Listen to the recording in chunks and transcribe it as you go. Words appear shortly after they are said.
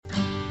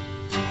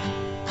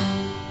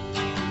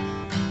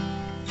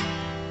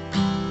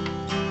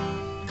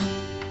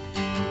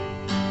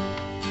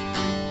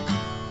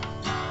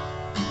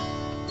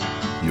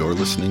You're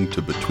listening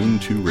to Between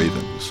Two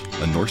Ravens,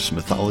 a Norse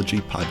mythology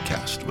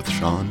podcast with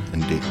Sean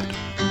and David.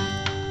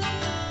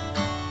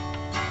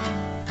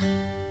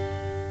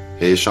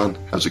 Hey, Sean,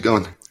 how's it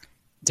going?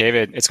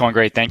 David, it's going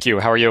great. Thank you.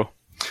 How are you?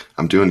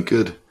 I'm doing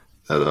good.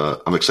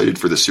 I'm excited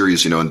for this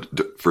series, and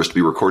for us to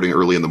be recording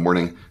early in the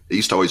morning. It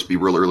used to always be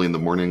real early in the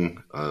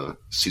morning,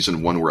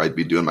 season one, where I'd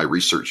be doing my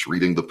research,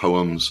 reading the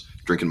poems,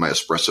 drinking my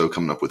espresso,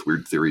 coming up with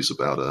weird theories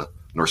about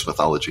Norse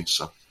mythology.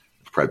 So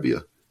it'll probably be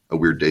a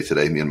weird day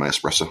today, me and my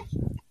espresso.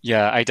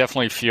 Yeah, I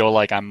definitely feel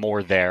like I'm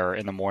more there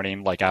in the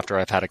morning, like after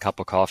I've had a cup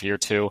of coffee or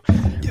two,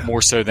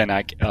 more so than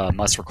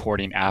us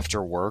recording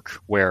after work,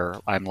 where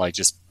I'm like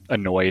just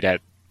annoyed at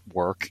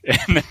work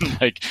and then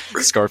like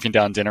scarfing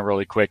down dinner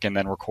really quick and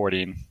then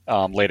recording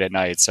late at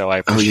night. So I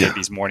appreciate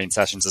these morning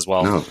sessions as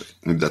well. No,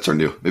 maybe that's our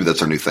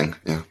new thing.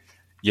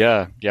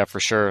 Yeah, for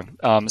sure.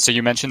 So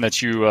you mentioned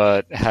that you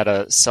had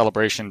a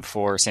celebration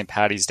for St.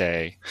 Patty's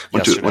Day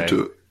yesterday.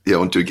 I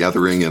went to a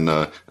gathering and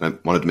I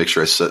wanted to make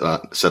sure I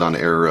said on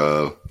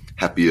air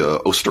happy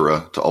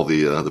Ostara to all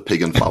the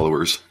pagan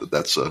followers.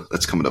 That's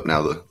coming up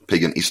now, the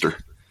pagan Easter,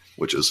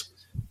 which is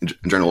in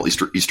general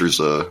Easter's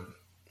the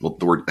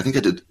word. I think I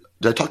did.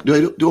 Did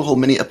I do a whole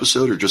mini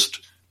episode or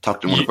just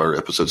talked in one of our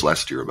episodes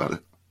last year about it?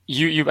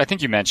 I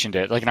think you mentioned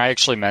it. And I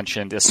actually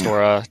mentioned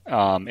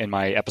Istora in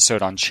my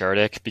episode on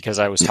Sherdic because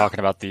I was talking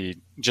about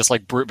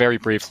very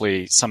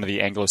briefly some of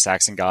the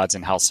Anglo-Saxon gods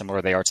and how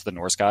similar they are to the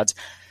Norse gods.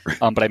 Right.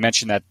 But I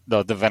mentioned that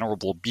the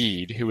Venerable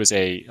Bede, who was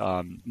a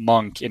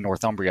monk in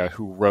Northumbria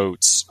who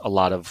wrote a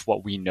lot of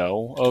what we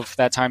know of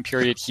that time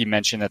period, he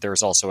mentioned that there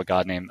was also a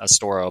god named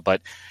Astora,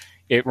 but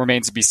it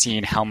remains to be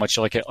seen how much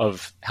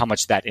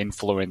that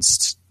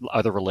influenced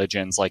other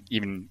religions, like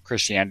even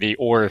Christianity,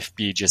 or if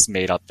Bede just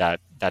made up that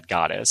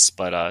goddess.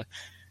 But I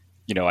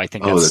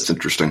think that's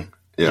interesting.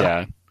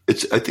 Yeah.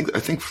 I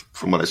think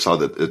from what I saw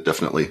that it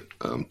definitely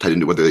tied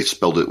into whether they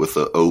spelled it with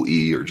a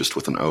O-E or just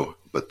with an O,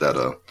 but that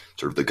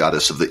sort of the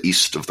goddess of the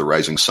east of the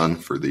rising sun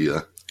for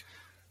the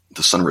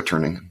sun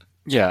returning.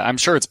 Yeah, I'm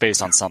sure it's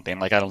based on something.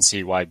 Like I don't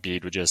see why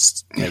Bede would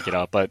just make it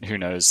up, but who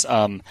knows?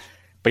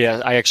 But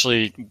yeah,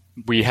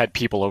 we had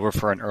people over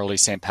for an early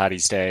St.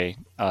 Patty's Day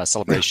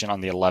celebration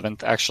on the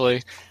 11th,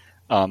 actually.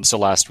 So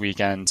last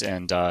weekend,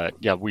 and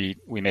we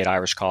made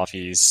Irish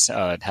coffees,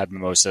 had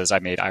mimosas. I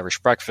made Irish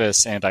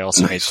breakfast, and I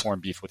also made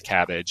corned beef with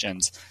cabbage.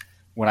 And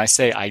when I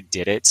say I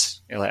did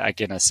it,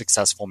 like in a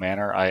successful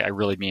manner, I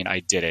really mean I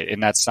did it.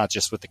 And that's not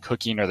just with the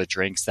cooking or the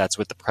drinks; that's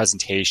with the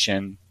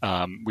presentation.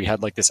 We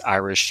had like this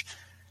Irish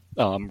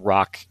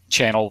rock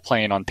channel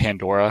playing on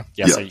Pandora.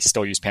 Yes, I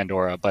still use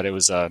Pandora, but it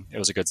was a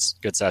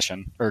good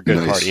session or a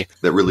good party.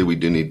 That really we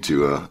do need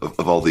to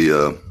of all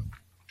the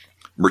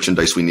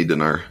merchandise we need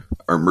in our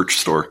merch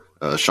store,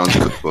 Sean's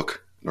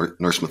cookbook,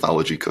 Norse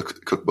mythology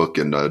cookbook,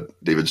 and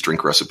David's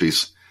drink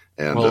recipes,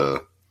 and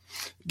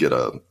get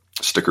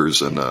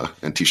stickers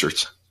and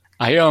t-shirts.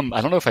 I don't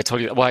know if I told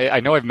you. Well, I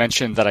know I've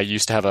mentioned that I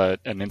used to have an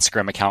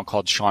Instagram account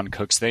called Sean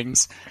Cooks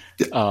Things,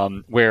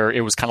 where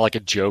it was kind of like a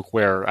joke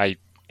where I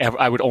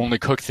would only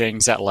cook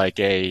things that like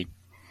a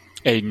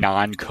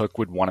non-cook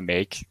would want to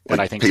make that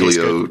I think taste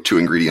good.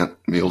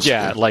 2-ingredient meals.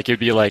 Yeah, like it'd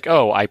be like,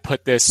 oh, I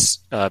put this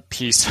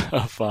piece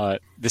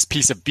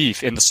of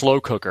beef in the slow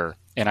cooker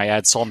and I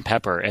add salt and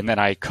pepper and then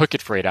I cook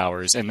it for 8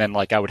 hours and then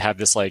like I would have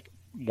this like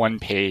one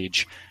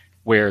page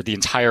where the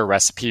entire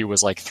recipe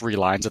was like 3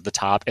 lines at the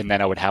top and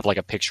then I would have like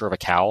a picture of a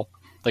cow,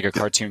 like a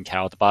cartoon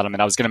cow at the bottom,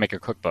 and I was going to make a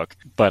cookbook,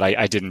 but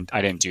I didn't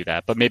do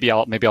that. But maybe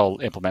I'll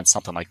implement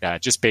something like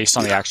that, just based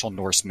on the actual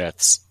Norse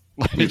myths.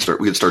 We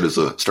could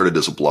started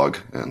as a blog,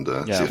 and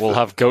we'll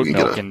have goat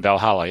milk in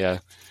Valhalla. Yeah,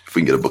 if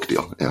we can get a book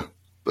deal.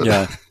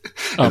 Yeah,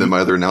 and then my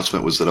other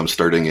announcement was that I'm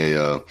starting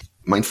a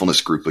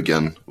mindfulness group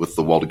again with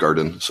the Walled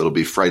Garden. So it'll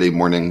be Friday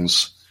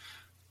mornings.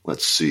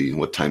 Let's see,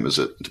 what time is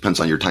it? It depends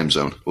on your time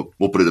zone.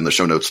 We'll put it in the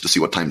show notes to see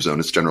what time zone.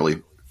 It's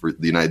generally for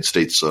the United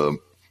States,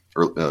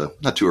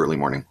 not too early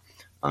morning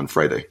on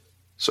Friday.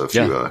 So if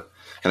you kind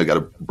of got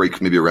a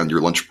break, maybe around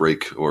your lunch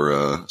break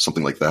or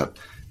something like that.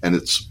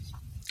 And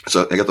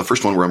so I got the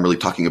first one where I'm really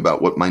talking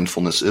about what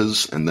mindfulness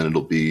is, and then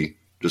it'll be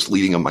just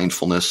leading a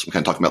mindfulness. I'm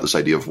kind of talking about this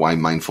idea of why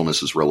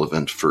mindfulness is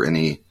relevant for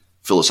any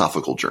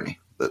philosophical journey.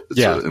 That it's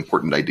an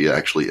important idea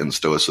actually in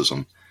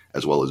Stoicism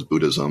as well as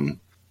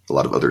Buddhism, a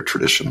lot of other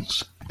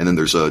traditions. And then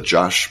there's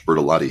Josh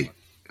Bertolotti,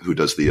 who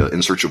does the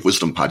In Search of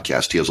Wisdom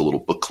podcast. He has a little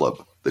book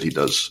club that he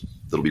does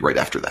that'll be right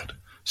after that.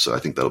 So I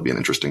think that'll be an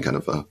interesting kind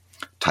of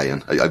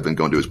tie-in. I've been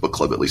going to his book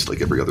club at least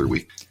like every other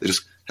week. They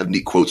just have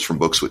neat quotes from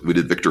books. We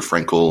did Viktor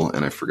Frankl,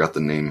 and I forgot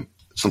the name.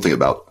 Something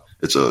about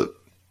it's a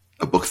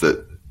book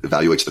that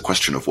evaluates the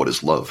question of what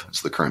is love.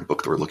 It's the current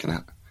book that we're looking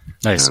at.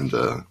 Nice. And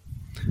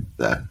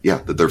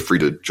that they're free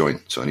to join.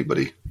 So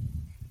anybody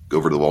go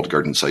over to the Walled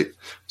Garden site.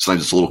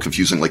 Sometimes it's a little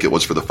confusing, like it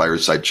was for the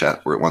Fireside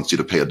Chat, where it wants you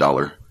to pay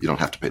 $1. You don't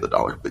have to pay the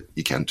 $1, but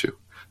you can too.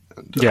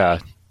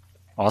 And,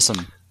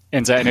 awesome.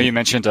 And I know you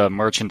mentioned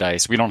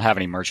merchandise. We don't have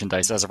any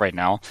merchandise as of right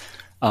now.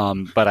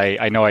 But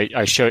I know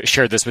I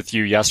shared this with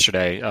you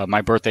yesterday.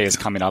 My birthday is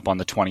coming up on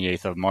the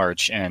 28th of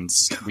March, and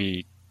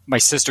my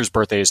sister's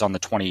birthday is on the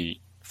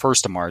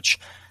 21st of March.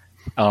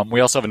 We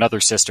also have another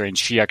sister, and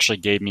she actually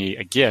gave me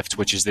a gift,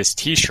 which is this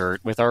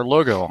T-shirt with our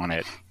logo on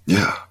it.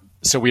 Yeah.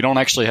 So we don't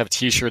actually have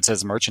T-shirts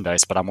as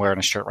merchandise, but I'm wearing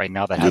a shirt right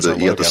now that has our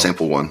logo. You have the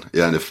sample one.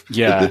 Yeah, and if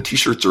the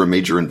T-shirts are a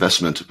major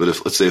investment, but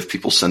let's say if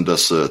people send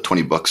us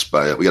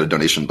 $20 we got a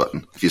donation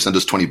button. If you send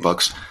us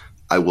 $20,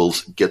 I will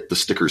get the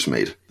stickers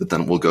made. But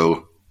then we'll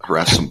go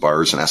harass some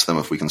bars and ask them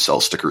if we can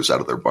sell stickers out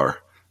of their bar.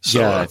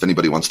 So if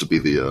anybody wants to be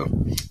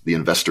the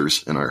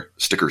investors in our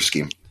sticker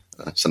scheme,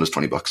 send us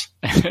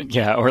 $20.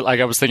 Yeah, or like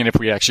I was thinking, if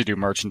we actually do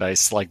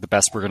merchandise, like the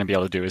best we're going to be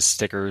able to do is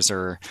stickers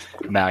or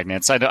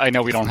magnets. I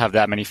know we don't have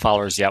that many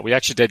followers yet. We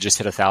actually did just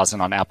hit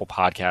 1,000 on Apple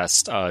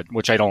Podcast,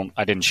 which I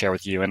didn't share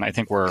with you, and I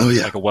think we're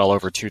like well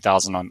over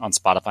 2,000 on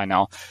Spotify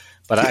now.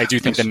 But I do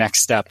think the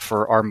next step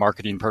for our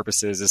marketing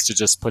purposes is to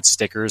just put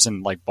stickers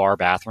in like bar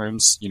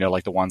bathrooms,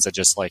 like the ones that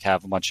just like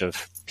have a bunch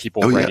of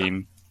people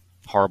writing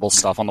horrible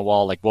stuff on the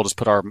wall. Like we'll just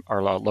put our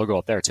logo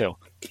up there too.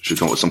 Should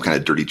come up with some kind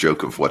of dirty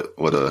joke of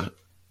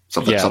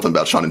something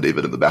about Sean and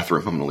David in the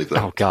bathroom. I'm going to leave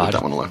that. Oh God, leave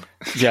that one alone.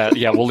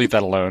 Yeah, we'll leave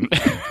that alone.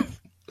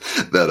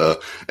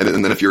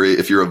 And then if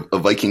you're a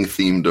Viking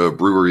themed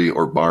brewery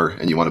or bar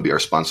and you want to be our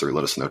sponsor,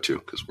 let us know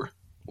too, because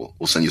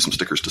we'll send you some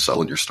stickers to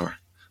sell in your store.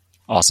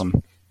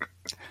 Awesome.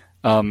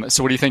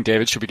 So what do you think,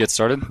 David? Should we get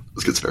started?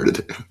 Let's get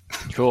started.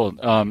 Cool.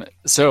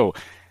 So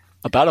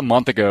about a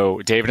month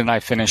ago, David and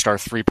I finished our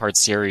 3-part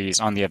series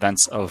on the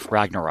events of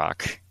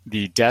Ragnarok,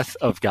 the death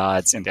of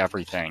gods and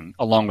everything,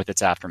 along with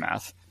its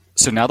aftermath.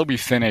 So now that we've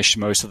finished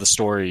most of the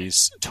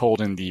stories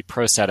told in the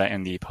Prose Edda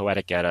and the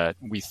Poetic Edda,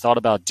 we thought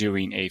about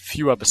doing a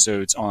few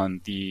episodes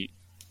on the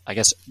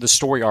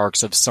story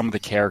arcs of some of the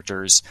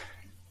characters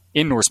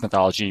in Norse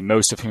mythology,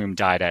 most of whom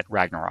died at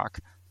Ragnarok.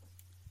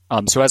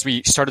 So as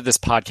we started this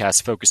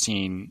podcast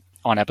focusing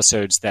on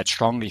episodes that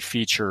strongly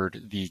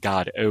featured the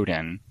god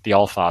Odin, the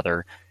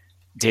Allfather,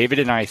 David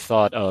and I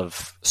thought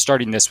of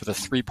starting this with a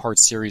 3-part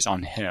series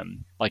on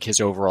him, like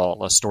his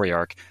overall story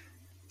arc.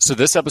 So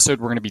this episode,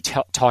 we're going to be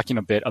talking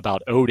a bit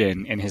about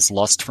Odin and his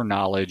lust for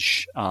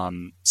knowledge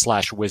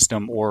 /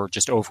 wisdom or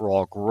just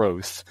overall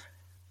growth.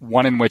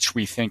 One in which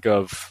we think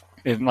of,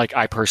 and like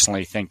I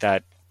personally think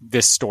that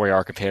this story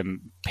arc of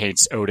him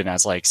paints Odin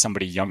as like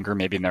somebody younger,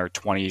 maybe in their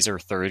 20s or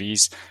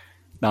 30s,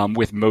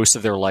 with most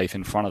of their life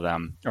in front of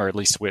them, or at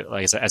least with,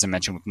 as I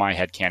mentioned, with my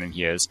headcanon,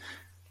 he is.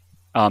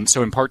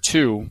 So in part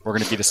 2, we're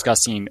going to be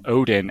discussing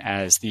Odin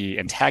as the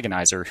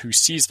antagonizer who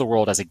sees the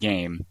world as a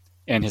game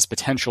and his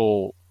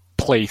potential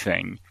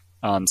plaything.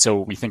 So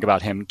we think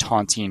about him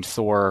taunting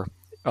Thor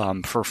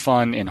for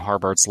fun in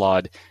Harbard's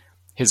Lod,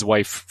 his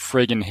wife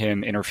Frigg and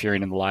him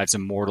interfering in the lives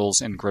of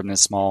mortals in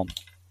Grimnismal,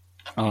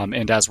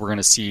 and as we're going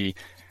to see,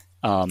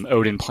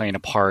 Odin playing a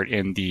part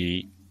in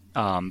the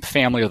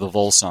family of the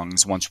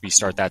Volsungs once we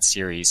start that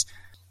series.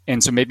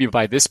 And so maybe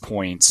by this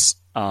point,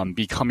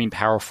 becoming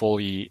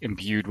powerfully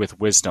imbued with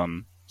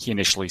wisdom, he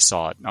initially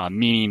saw it,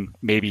 meaning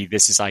maybe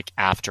this is like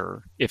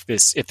after, if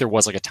there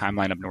was like a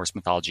timeline of Norse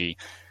mythology,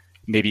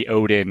 maybe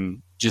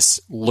Odin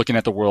just looking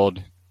at the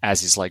world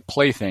as his like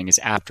plaything is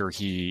after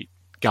he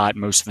got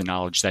most of the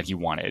knowledge that he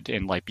wanted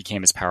and like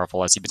became as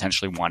powerful as he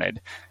potentially wanted.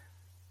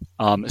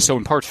 So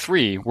in part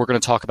 3, we're going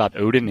to talk about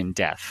Odin and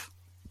death,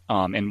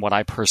 and what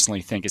I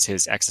personally think is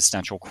his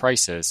existential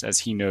crisis as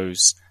he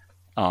knows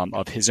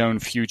of his own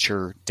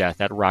future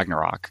death at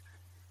Ragnarok.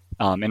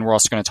 And we're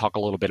also going to talk a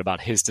little bit about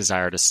his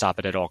desire to stop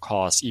it at all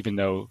costs, even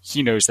though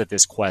he knows that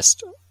this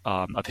quest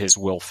of his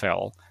will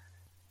fail.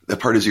 That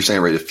part, as you're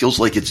saying, right, it feels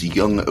like it's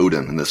young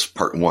Odin in this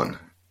part 1.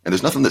 And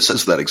there's nothing that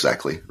says that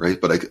exactly,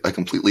 right? But I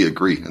completely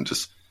agree. And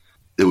just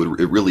it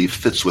really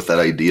fits with that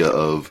idea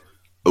of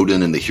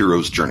Odin and the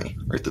hero's journey,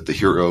 right? That the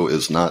hero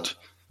is not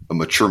a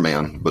mature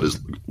man, but is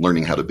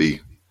learning how to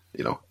be,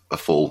 a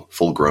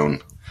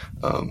full-grown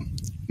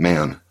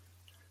man.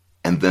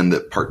 And then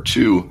that part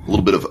 2, a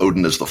little bit of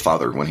Odin as the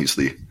father when he's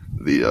the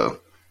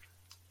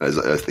as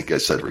I think I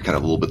said, we're kind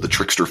of a little bit the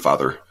trickster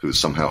father who's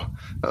somehow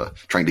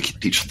trying to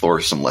teach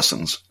Thor some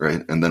lessons,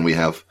 right? And then we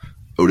have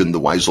Odin, the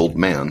wise old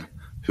man,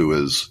 who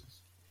is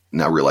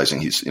now realizing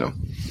he's,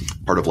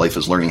 part of life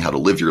is learning how to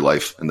live your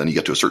life, and then you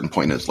get to a certain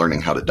point and it's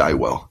learning how to die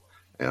well.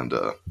 And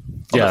I'll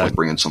definitely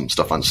bring in some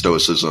stuff on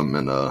stoicism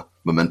and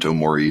memento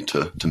mori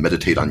to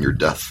meditate on your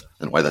death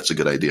and why that's a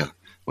good idea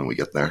when we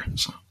get there.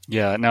 So.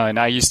 Yeah, no, and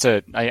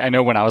I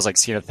know when I was like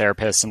seeing a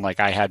therapist and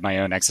like I had my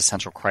own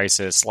existential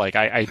crisis, like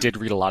I did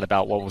read a lot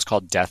about what was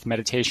called death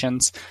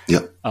meditations,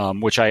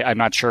 which I'm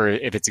not sure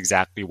if it's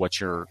exactly what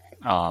you're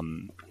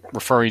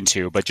referring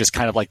to, but just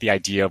kind of like the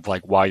idea of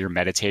like while you're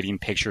meditating,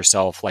 picture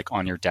yourself like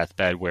on your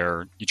deathbed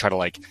where you try to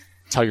like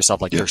tell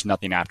yourself like there's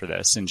nothing after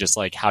this, and just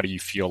like how do you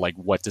feel, like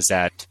what does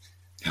that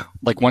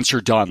like once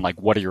you're done,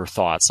 like what are your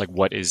thoughts, like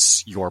what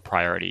is your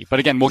priority? But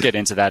again, we'll get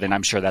into that, and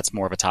I'm sure that's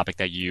more of a topic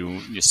that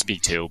you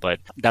speak to, but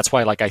that's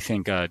why like I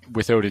think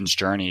with Odin's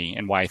journey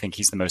and why I think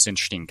he's the most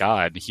interesting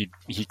god,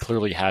 he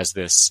clearly has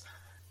this,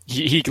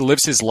 he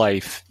lives his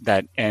life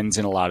that ends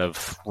in a lot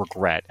of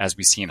regret, as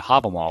we see in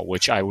Havamal,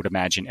 which I would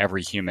imagine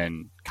every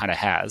human kind of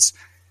has.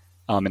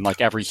 And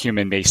like every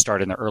human may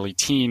start in their early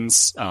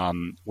teens,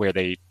 where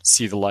they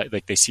see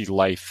they see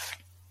life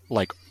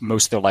like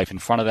most of their life in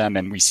front of them,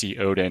 and we see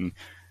Odin,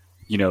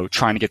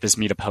 trying to get this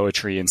meat of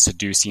poetry and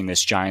seducing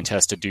this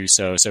giantess to do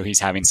so. So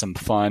he's having some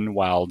fun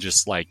while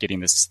just like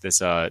getting this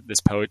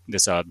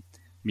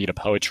meat of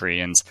poetry.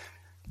 And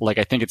like,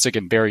 I think it's like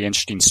a very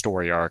interesting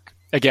story arc.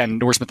 Again,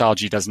 Norse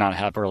mythology does not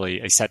have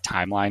really a set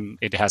timeline.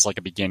 It has like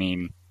a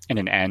beginning and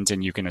an end,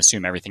 and you can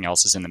assume everything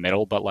else is in the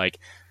middle. But like,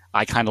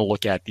 I kind of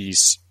look at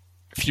these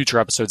future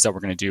episodes that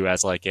we're going to do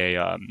as like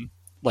a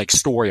like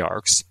story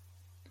arcs.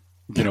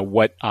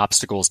 What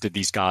obstacles did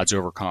these gods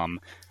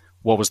overcome?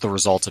 What was the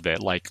result of it?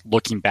 Like,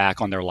 looking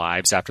back on their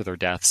lives after their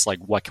deaths, like,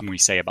 what can we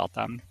say about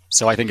them?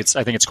 So I think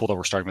it's cool that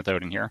we're starting with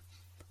Odin here.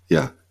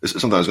 Yeah, it's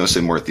something I was going to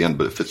say more at the end,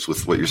 but it fits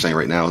with what you're saying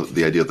right now.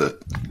 The idea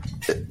that,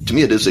 to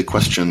me, it is a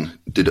question: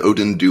 did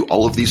Odin do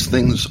all of these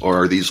things,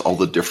 or are these all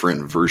the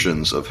different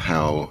versions of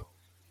how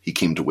he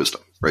came to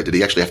wisdom? Right? Did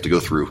he actually have to go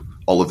through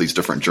all of these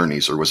different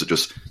journeys, or was it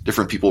just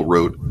different people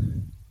wrote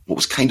what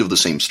was kind of the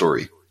same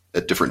story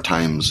at different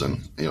times,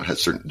 and had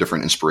certain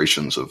different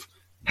inspirations of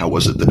how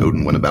was it that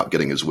Odin went about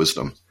getting his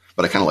wisdom?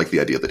 But I kind of like the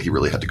idea that he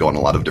really had to go on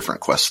a lot of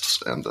different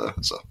quests, and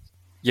so.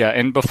 Yeah,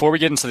 and before we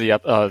get into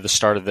the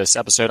start of this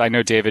episode, I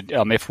know, David,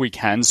 if we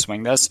can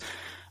swing this,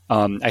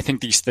 I think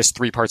this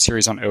 3-part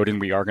series on Odin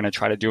we are going to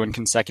try to do in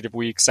consecutive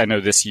weeks. I know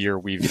this year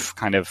we've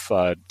kind of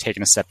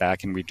taken a step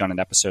back and we've done an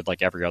episode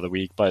like every other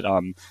week, but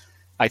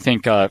I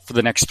think for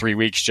the next 3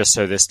 weeks, just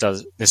so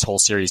this whole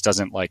series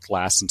doesn't like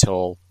last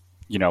until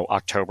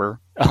October,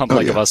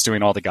 of us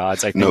doing all the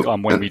gods. I think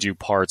when we do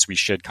parts, we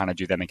should kind of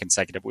do them in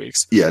consecutive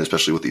weeks. Yeah,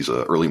 especially with these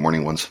early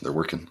morning ones, they're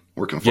working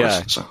for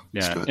us. So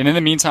yeah. And in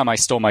the meantime, I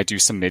still might do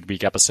some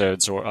midweek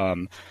episodes or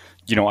on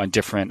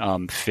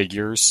different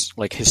figures,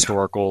 like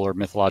historical or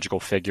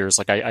mythological figures.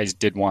 Like I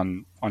did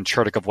one on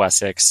Churdick of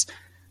Wessex.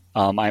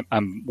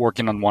 I'm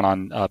working on one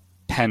on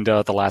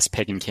Penda, the last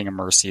pagan king of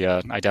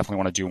Mercia. I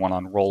definitely want to do one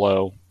on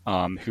Rollo,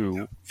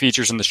 who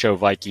features in the show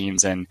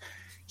Vikings, and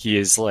he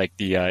is like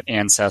the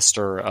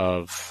ancestor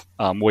of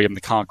William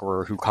the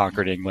Conqueror, who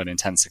conquered England in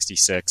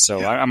 1066.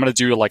 So I'm going to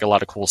do like a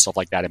lot of cool stuff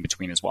like that in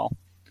between as well.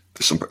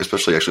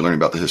 Especially actually learning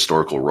about the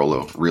historical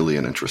Rollo, really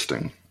an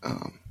interesting.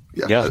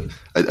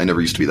 I never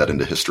used to be that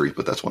into history,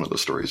 but that's one of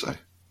those stories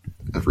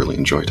I've really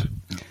enjoyed.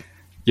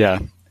 Yeah.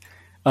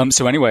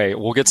 So anyway,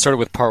 we'll get started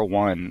with part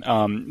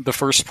 1. The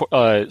first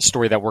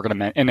story that we're going to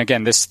mention, and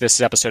again, this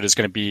episode is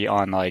going to be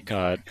on like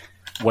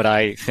what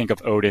I think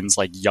of Odin's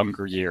like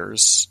younger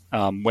years,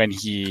 when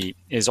he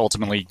is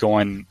ultimately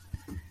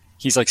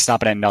he's like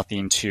stopping at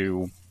nothing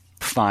to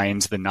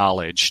find the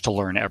knowledge to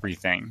learn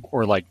everything,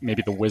 or like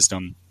maybe the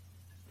wisdom,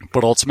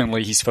 but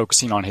ultimately he's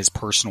focusing on his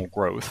personal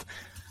growth.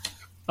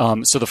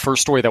 So the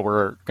first story that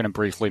we're going to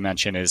briefly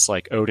mention is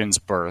like Odin's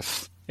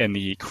birth and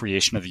the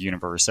creation of the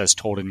universe, as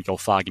told in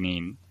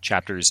Gylfaginning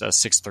chapters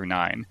 6 through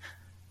 9.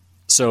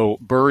 So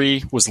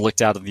Buri was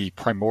licked out of the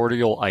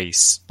primordial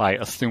ice by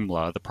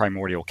Athumla, the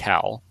primordial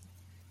cow.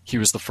 He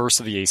was the first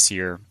of the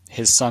Aesir.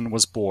 His son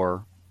was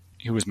Bor,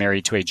 who was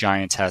married to a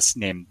giantess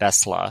named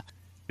Besla.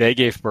 They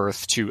gave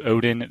birth to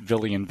Odin,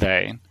 Vili, and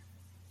Ve.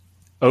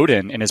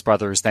 Odin and his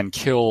brothers then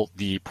kill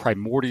the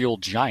primordial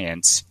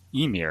giant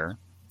Ymir,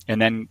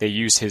 and then they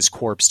use his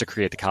corpse to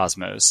create the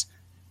cosmos.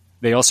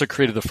 They also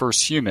created the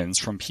first humans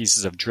from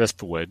pieces of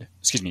driftwood,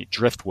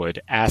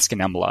 Ask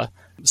and Embla.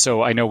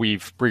 So I know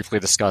we've briefly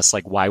discussed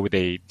like why would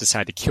they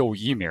decide to kill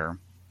Ymir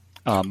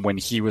when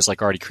he was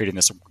like already creating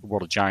this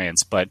world of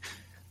giants, but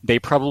they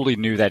probably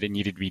knew that it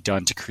needed to be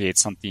done to create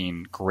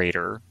something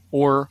greater,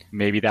 or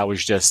maybe that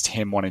was just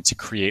him wanting to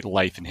create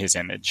life in his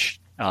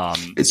image.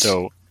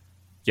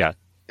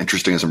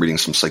 Interesting as I'm reading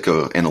some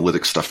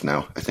psychoanalytic stuff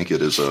now. I think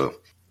it is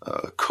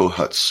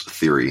Kohut's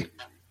theory.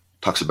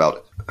 Talks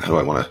about, how do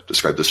I want to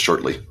describe this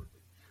shortly?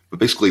 But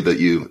basically that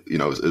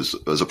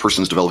as a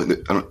person's developing, I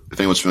don't know if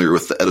anyone's familiar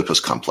with the Oedipus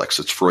complex.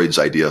 It's Freud's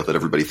idea that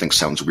everybody thinks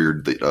sounds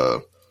weird.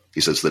 That he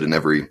says that in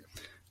every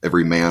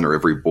man or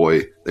every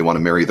boy, they want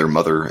to marry their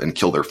mother and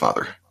kill their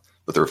father.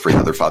 But they're afraid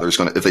that their father's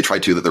going to, if they try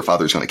to, that their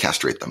father's going to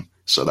castrate them.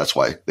 So that's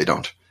why they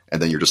don't.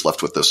 And then you're just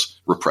left with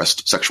this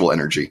repressed sexual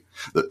energy.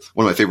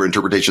 One of my favorite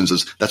interpretations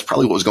is that's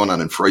probably what was going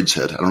on in Freud's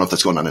head. I don't know if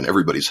that's going on in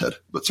everybody's head,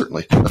 but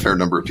certainly a fair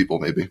number of people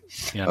maybe.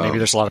 Yeah, maybe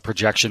there's a lot of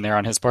projection there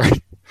on his part.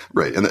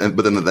 Right,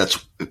 but then that's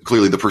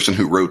clearly the person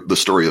who wrote the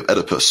story of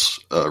Oedipus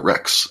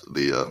Rex,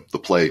 the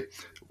play.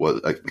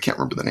 I can't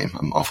remember the name.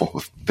 I'm awful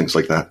with things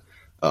like that.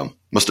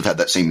 Must have had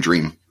that same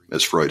dream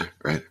as Freud,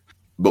 right?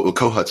 But what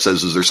Kohut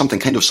says is there's something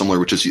kind of similar,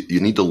 which is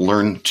you need to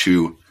learn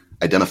to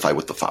identify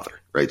with the father,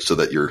 right? So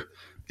that your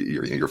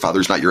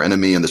father's not your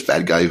enemy and this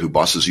bad guy who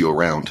bosses you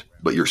around,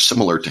 but you're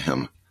similar to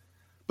him.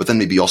 But then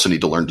maybe you also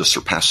need to learn to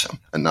surpass him,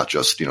 and not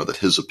just, that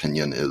his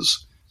opinion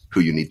is who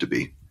you need to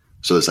be.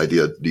 So this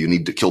idea, do you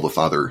need to kill the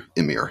father,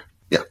 Ymir?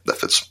 Yeah, that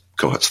fits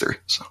Kohut's theory.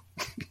 So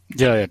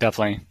yeah,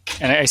 definitely.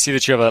 And I see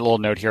that you have a little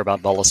note here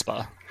about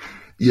Völuspá.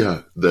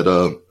 Yeah, that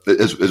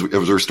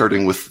as we're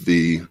starting with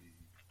the,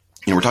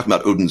 we're talking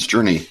about Odin's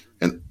journey,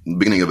 and the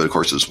beginning of it, of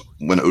course, is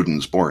when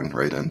Odin's born,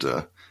 right? And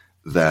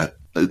that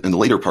in the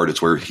later part,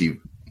 it's where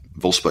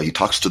Völuspá, he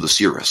talks to the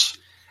seeress,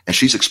 and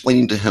she's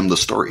explaining to him the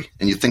story.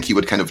 And you'd think he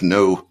would kind of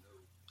know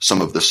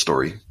some of this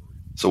story.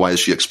 So why is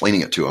she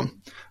explaining it to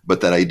him?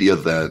 But that idea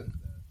that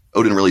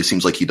Odin really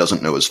seems like he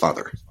doesn't know his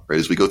father, right?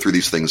 As we go through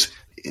these things,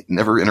 he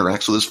never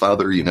interacts with his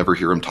father. You never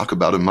hear him talk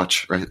about him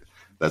much, right?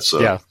 That's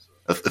a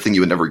thing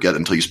you would never get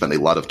until you spend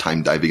a lot of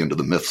time diving into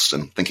the myths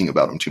and thinking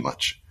about him too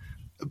much.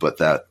 But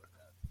that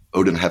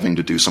Odin having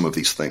to do some of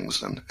these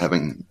things and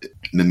having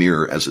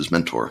Mimir as his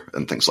mentor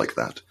and things like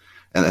that.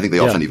 And I think they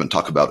often even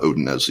talk about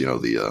Odin as,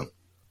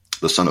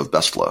 the son of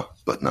Bestla,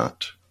 but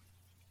not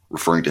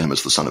referring to him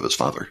as the son of his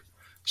father.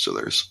 So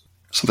there's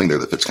something there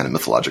that fits kind of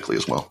mythologically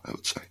as well, I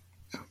would say.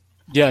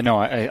 Yeah, no,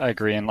 I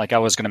agree. And I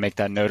was going to make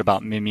that note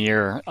about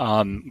Mimir,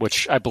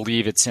 which I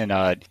believe it's in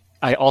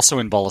also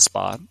in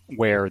Völuspá,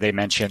 where they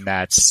mention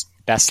that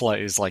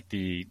Bestla is like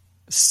the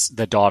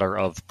daughter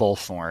of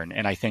Bolthorn,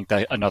 and I think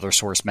that another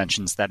source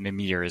mentions that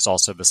Mimir is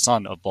also the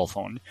son of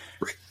Bolthorn.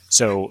 Right.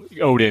 So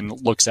Odin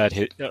looks at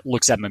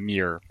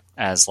Mimir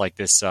as like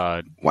this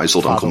wise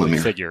old Uncle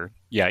Mimir figure.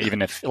 Yeah,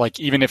 even if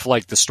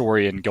the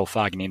story in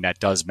Gylfaginning that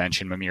does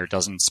mention Mimir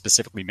doesn't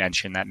specifically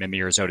mention that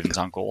Mimir is Odin's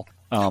uncle,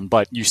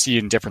 but you see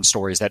in different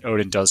stories that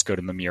Odin does go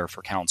to Mimir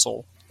for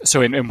counsel.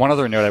 So in one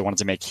other note I wanted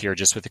to make here,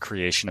 just with the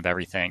creation of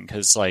everything,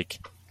 because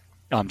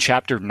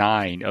chapter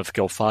 9 of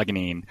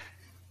Gylfaginning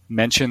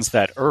mentions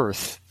that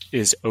Earth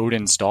is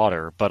Odin's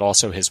daughter, but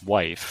also his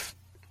wife,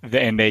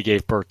 and they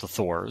gave birth to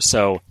Thor.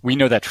 So we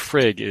know that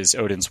Frigg is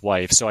Odin's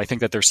wife. So I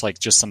think that there's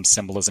just some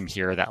symbolism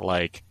here that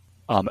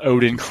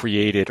Odin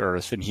created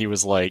Earth, and he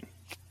was the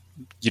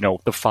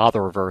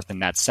father of Earth in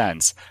that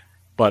sense.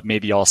 But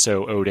maybe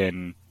also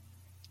Odin,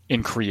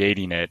 in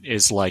creating it,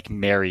 is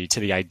married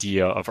to the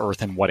idea of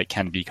Earth and what it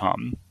can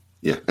become.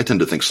 Yeah, I tend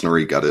to think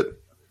Snorri got it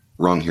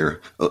wrong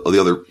here. The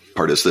other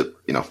part is that,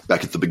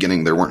 back at the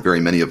beginning, there weren't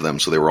very many of them,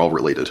 so they were all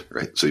related,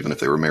 right? So even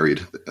if they were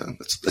married,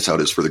 that's how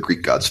it is for the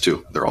Greek gods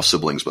too. They're all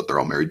siblings, but they're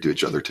all married to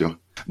each other too.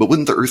 But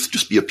wouldn't the Earth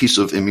just be a piece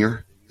of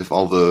Ymir? If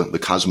all the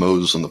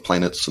cosmos and the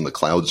planets and the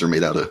clouds are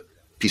made out of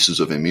pieces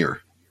of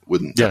Ymir,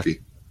 wouldn't that be?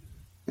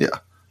 Yeah.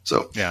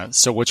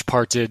 So which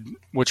part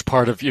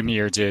of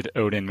Ymir did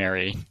Odin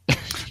marry?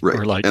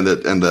 Right. And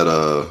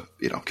that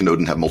can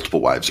Odin have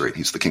multiple wives, right?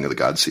 He's the king of the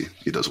gods.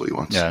 He does what he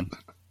wants. Yeah.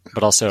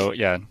 But also,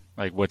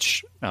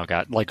 which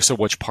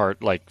part,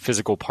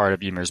 physical part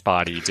of Ymir's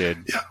body did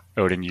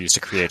Odin use to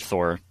create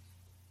Thor?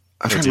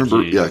 I'm trying to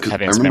remember, because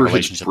I remember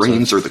his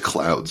brains are the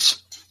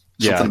clouds.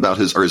 Something about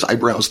his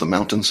eyebrows the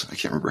mountains. I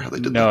can't remember how they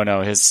did that.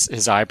 No,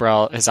 his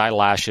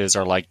eyelashes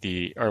are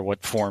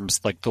what forms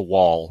the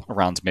wall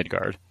around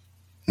Midgard.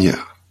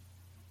 Yeah.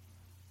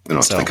 We don't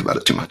have to think about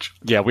it too much.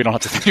 Yeah, we don't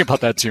have to think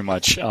about that too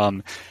much.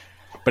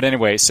 But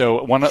anyway,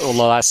 so the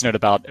last note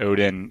about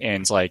Odin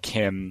and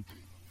him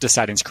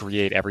deciding to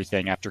create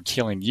everything after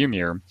killing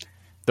Ymir,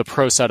 the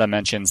Prosetta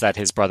mentions that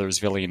his brothers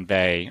Vili and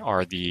Ve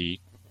are the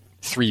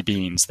three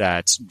beings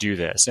that do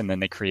this, and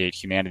then they create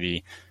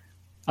humanity.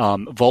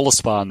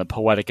 Völuspá in the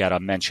Poetic Edda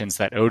mentions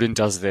that Odin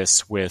does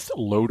this with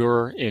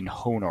Lodur and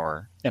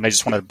Honor, and I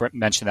just wanted to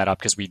mention that up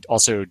because we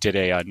also did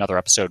another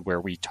episode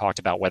where we talked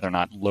about whether or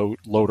not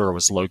Lodur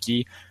was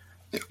Loki.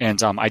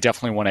 And I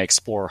definitely want to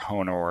explore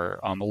Honor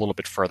a little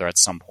bit further at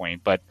some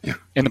point. But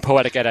in the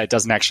Poetic Edda, it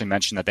doesn't actually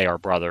mention that they are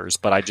brothers.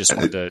 But I just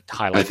wanted to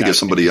highlight that. I think if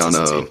somebody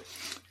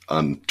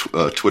on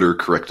Twitter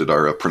corrected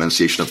our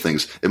pronunciation of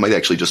things, it might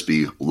actually just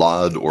be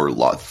Lod or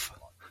Loth.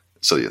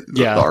 So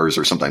the R's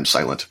are sometimes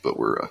silent, but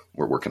we're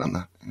working on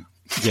that.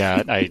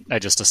 Yeah, I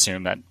just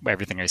assume that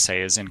everything I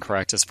say is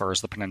incorrect as far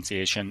as the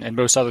pronunciation and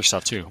most other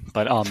stuff too.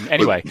 But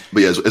anyway.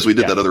 But as we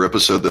did that other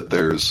episode,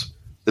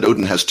 that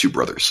Odin has two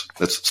brothers.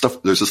 That's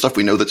stuff. There's the stuff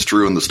we know that's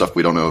true, and the stuff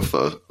we don't know if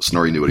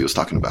Snorri knew what he was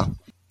talking about.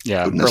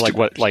 Yeah, Odin or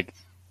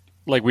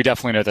we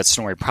definitely know that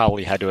Snorri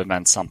probably had to have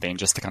meant something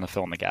just to kind of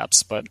fill in the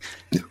gaps. But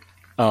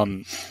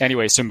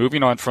anyway, so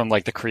moving on from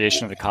the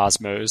creation of the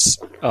cosmos,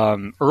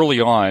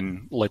 early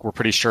on, we're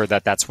pretty sure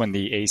that that's when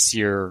the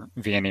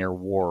Aesir-Vanir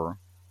War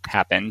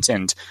happened,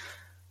 and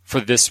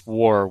for this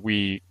war,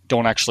 we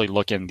don't actually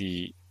look in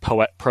the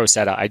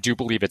Prosetta. I do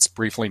believe it's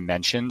briefly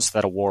mentioned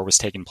that a war was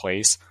taking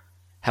place.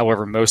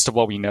 However, most of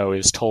what we know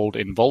is told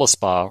in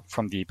Völuspá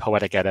from the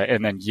Poetic Edda,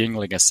 and then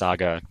Ynglinga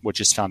Saga, which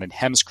is found in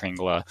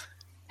Heimskringla.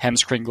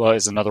 Heimskringla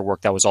is another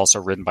work that was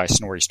also written by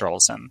Snorri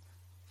Sturluson.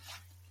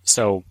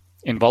 So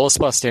in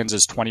Völuspá,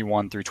 stanzas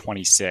 21 through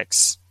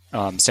 26,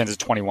 stanza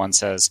 21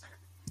 says,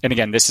 and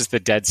again, this is the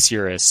dead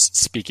seeress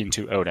speaking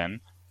to Odin.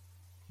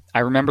 I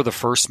remember the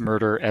first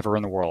murder ever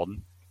in the world,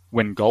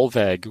 when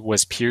Gullveig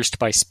was pierced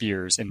by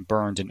spears and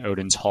burned in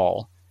Odin's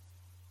hall.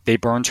 They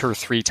burned her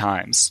 3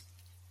 times.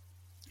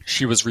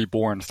 She was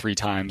reborn 3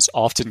 times,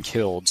 often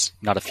killed,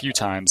 not a few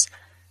times.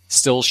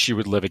 Still, she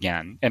would live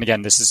again. And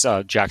again, this is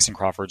Jackson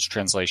Crawford's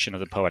translation of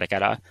the Poetic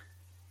Edda.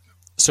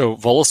 So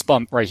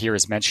Völuspá right here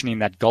is mentioning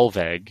that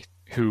Gullveig,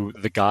 who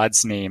the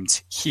gods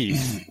named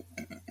Heath,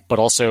 but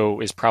also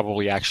is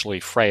probably actually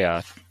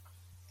Freya.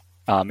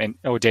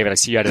 David, I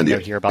see you had a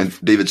note here about...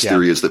 And David's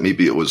theory is that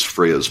maybe it was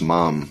Freya's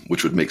mom,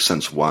 which would make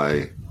sense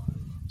why.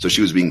 So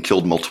she was being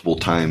killed multiple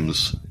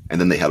times,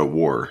 and then they had a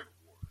war.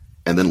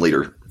 And then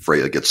later,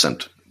 Freya gets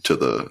sent to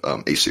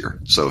the Aesir.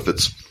 So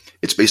if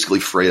it's basically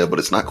Freya, but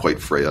it's not quite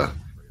Freya.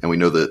 And we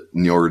know that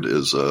Njord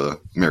is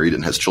married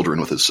and has children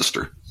with his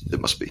sister. It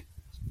must be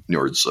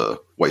Njord's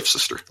wife's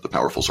sister, the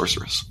powerful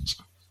sorceress.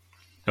 So.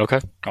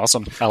 Okay,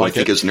 awesome. I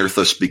think it's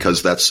Nerthus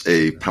because that's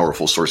a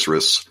powerful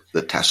sorceress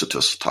that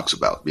Tacitus talks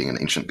about being an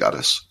ancient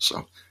goddess.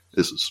 So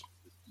this is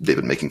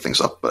David making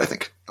things up, but I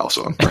think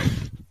also I'm right.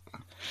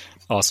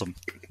 Awesome.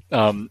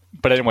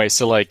 But anyway,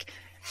 so like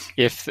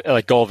if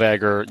like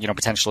Golveg or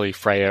potentially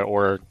Freya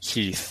or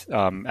Heath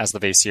as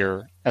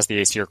the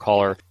Aesir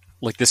caller,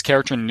 like this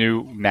character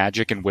knew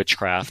magic and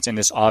witchcraft, and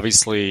this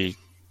obviously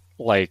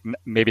like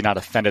maybe not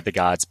offended the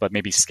gods, but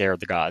maybe scared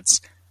the gods.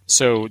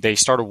 So they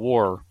start a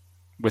war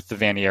with the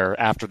Vanir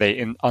after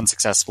they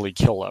unsuccessfully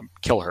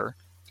kill her.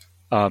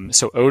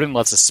 So Odin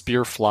lets a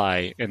spear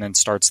fly and then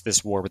starts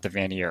this war with the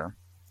Vanir.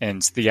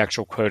 And the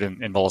actual quote in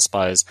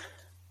Voluspa is,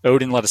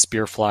 Odin let a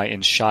spear fly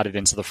and shot it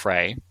into the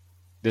fray.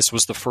 This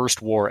was the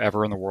first war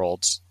ever in the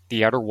world.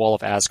 The outer wall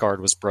of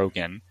Asgard was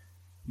broken.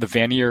 The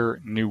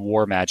Vanir knew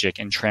war magic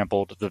and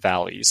trampled the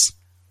valleys.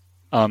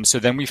 So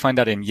then we find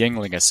out in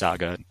Ynglinga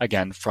Saga,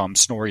 again from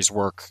Snorri's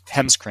work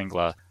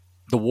Heimskringla,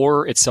 the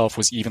war itself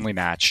was evenly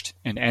matched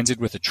and ended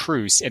with a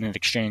truce and an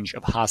exchange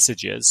of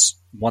hostages,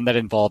 one that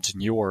involved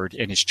Njord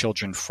and his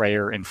children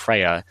Freyr and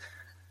Freya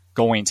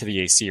going to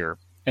the Aesir,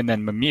 and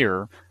then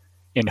Mimir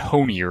and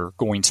Honir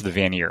going to the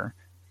Vanir.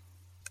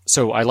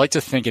 So I like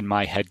to think in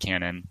my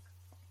headcanon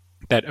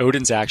that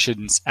Odin's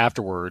actions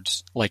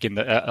afterwards, like in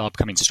the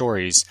upcoming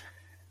stories,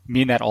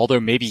 mean that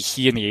although maybe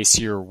he and the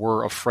Aesir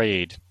were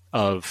afraid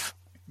of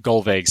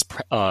Golveg's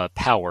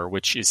power,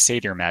 which is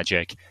satyr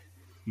magic,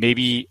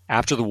 maybe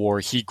after the war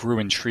he grew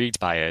intrigued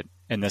by it,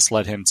 and this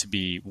led him to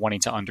be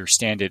wanting to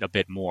understand it a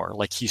bit more.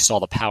 Like he saw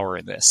the power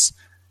in this,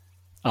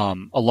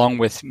 along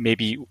with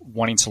maybe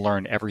wanting to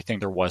learn everything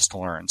there was to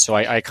learn. So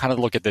I kind of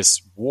look at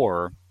this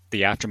war,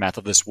 the aftermath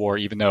of this war,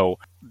 even though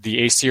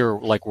the Aesir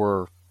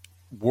were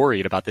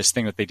worried about this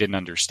thing that they didn't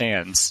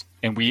understand,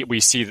 and we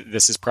see that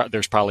this is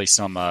there's probably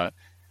some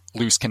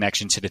loose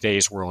connection to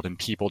today's world and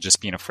people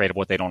just being afraid of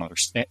what they don't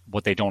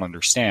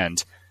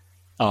understand.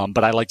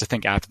 But I like to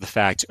think after the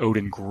fact,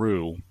 Odin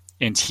grew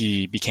and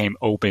he became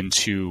open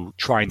to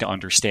trying to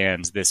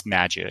understand this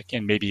magic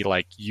and maybe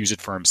like use it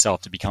for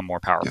himself to become more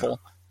powerful.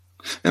 Yeah.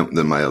 And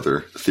then my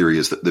other theory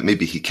is that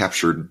maybe he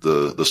captured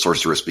the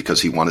sorceress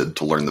because he wanted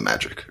to learn the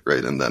magic,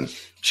 right? And then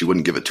she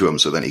wouldn't give it to him,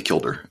 so then he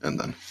killed her, and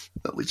then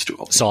that leads to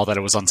all this. Saw that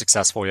it was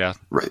unsuccessful, yeah.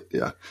 Right,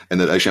 yeah. And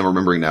then actually I'm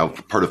remembering now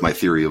part of my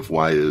theory of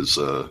why is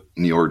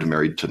Njord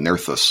married to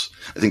Nerthus.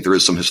 I think there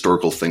is some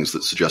historical things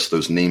that suggest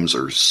those names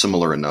are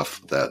similar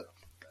enough that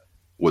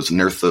was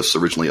Nerthus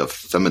originally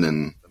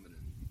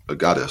a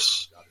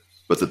goddess,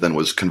 but that then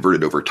was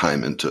converted over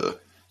time into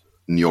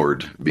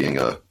Njord being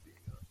a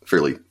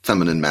fairly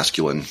feminine,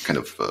 masculine kind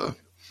of,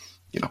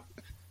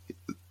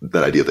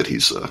 that idea that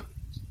he's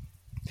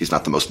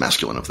not the most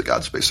masculine of the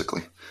gods,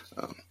 basically.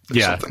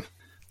 Yeah. Something.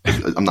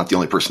 I'm not the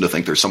only person to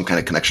think there's some kind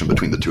of connection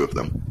between the two of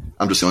them.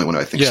 I'm just the only one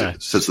who I think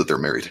says that they're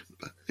married.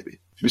 But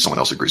maybe someone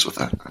else agrees with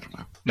that. I don't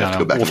know. I have to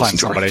go back and listen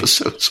to our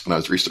episodes when I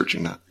was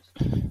researching that.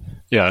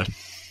 Yeah.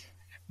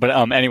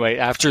 But anyway,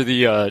 after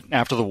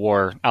the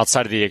war,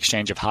 outside of the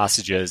exchange of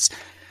hostages,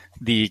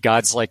 the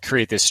gods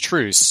create this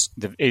truce.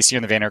 The Aesir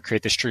and the Vanir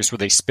create this truce where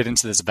they spit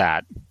into this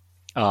vat,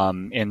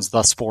 and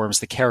thus forms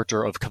the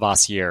character of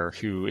Kvasir,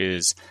 who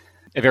is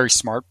a very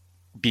smart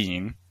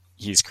being.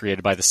 He's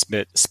created by the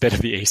spit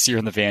of the Aesir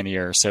and the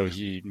Vanir, so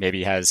he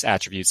maybe has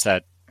attributes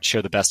that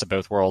show the best of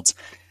both worlds.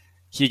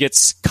 He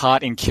gets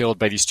caught and killed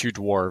by these two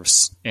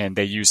dwarves, and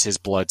they use his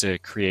blood to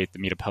create the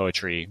mead of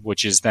poetry,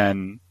 which is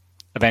then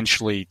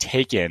eventually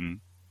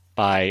taken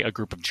by a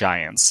group of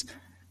giants.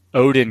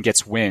 Odin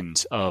gets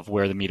wind of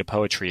where the mead of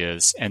poetry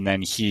is, and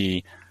then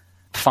he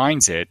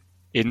finds it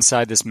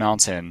inside this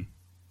mountain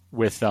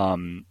with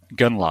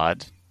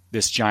Gunlod,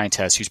 this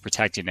giantess who's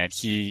protecting it.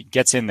 He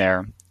gets in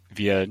there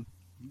via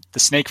the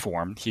snake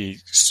form. He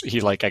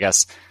I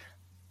guess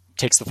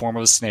takes the form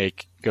of a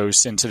snake,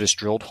 goes into this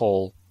drilled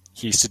hole.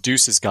 He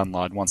seduces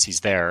Gunlod once he's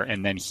there,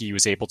 and then he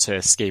was able to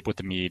escape with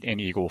the mead in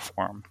eagle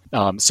form.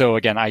 So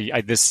again,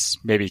 this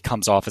maybe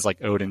comes off as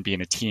Odin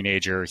being a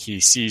teenager. He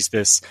sees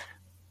this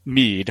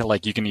mead,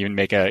 you can even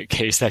make a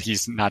case that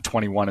he's not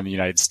 21 in the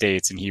United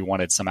States and he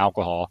wanted some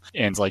alcohol,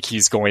 and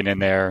he's going in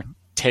there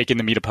taking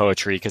the mead of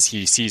poetry because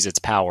he sees its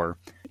power.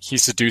 He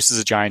seduces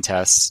a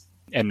giantess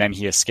and then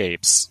he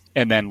escapes,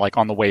 and then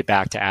on the way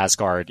back to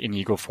Asgard in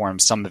eagle form,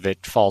 some of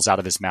it falls out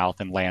of his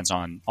mouth and lands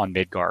on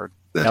Midgard.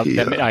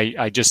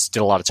 I just did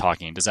a lot of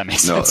talking. Does that make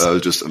sense?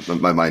 No,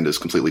 my mind is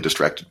completely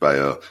distracted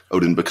by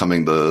Odin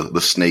becoming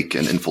the snake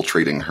and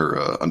infiltrating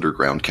her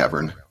underground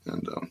cavern,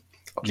 and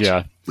I'll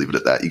just leave it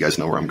at that. You guys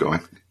know where I'm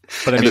going.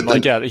 But I mean,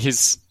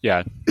 he's.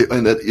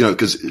 And that,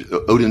 because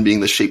Odin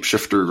being the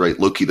shapeshifter, right?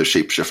 Loki the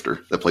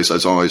shapeshifter. That place, I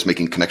was always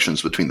making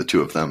connections between the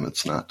two of them.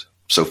 It's not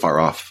so far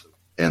off.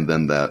 And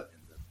then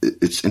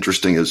it's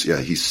interesting is,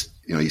 he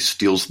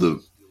steals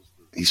the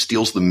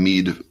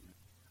mead.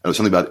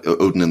 Something about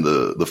Odin in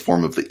the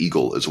form of the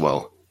eagle as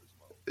well.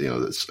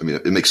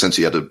 it makes sense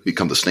he had to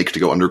become the snake to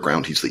go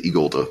underground. He's the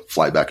eagle to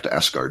fly back to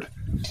Asgard,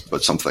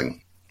 but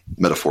something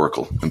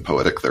metaphorical and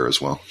poetic there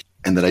as well.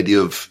 And that idea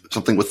of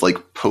something with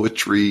like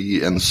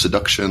poetry and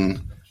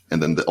seduction,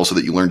 and then also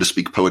that you learn to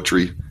speak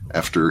poetry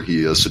after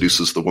he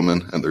seduces the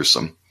woman. And there's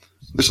some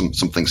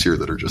things here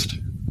that are just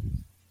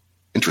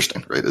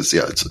interesting, right?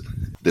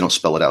 They don't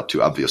spell it out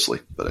too obviously,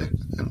 but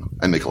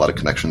I make a lot of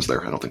connections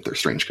there. I don't think they're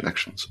strange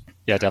connections.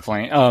 Yeah,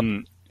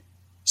 definitely.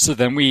 So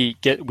then we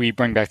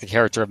bring back the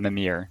character of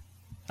Mimir.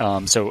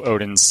 So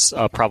Odin's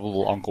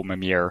probable uncle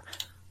Mimir,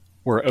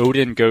 where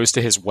Odin goes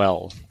to his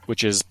well,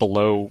 which is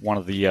below one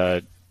of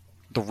the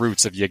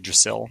roots of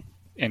Yggdrasil,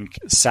 and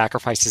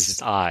sacrifices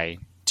his eye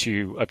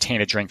to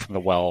obtain a drink from the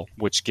well,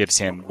 which gives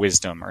him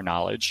wisdom or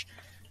knowledge.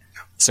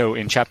 So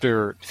in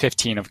chapter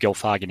 15 of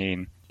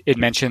Gylfaginning, it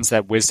mentions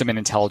that wisdom and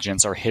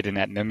intelligence are hidden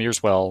at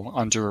Mimir's well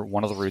under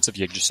one of the roots of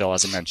Yggdrasil,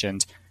 as I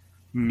mentioned.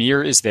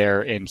 Mimir is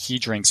there, and he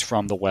drinks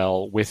from the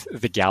well with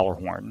the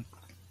Gallarhorn,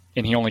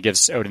 and he only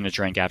gives Odin a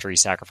drink after he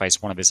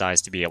sacrificed one of his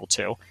eyes to be able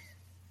to.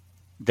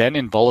 Then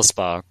in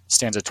Völuspá,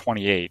 stanza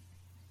 28,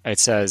 it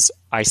says,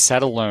 I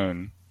sat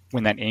alone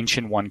when that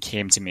ancient one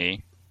came to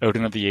me,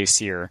 Odin of the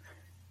Aesir,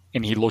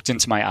 and he looked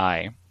into my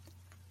eye.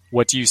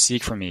 What do you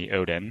seek from me,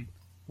 Odin?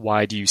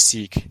 Why do you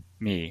seek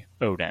me,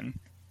 Odin?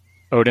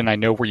 Odin, I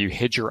know where you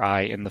hid your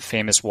eye in the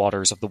famous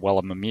waters of the Well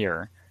of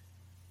Mimir,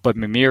 but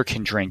Mimir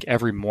can drink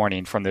every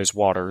morning from those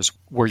waters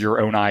where your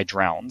own eye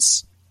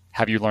drowns.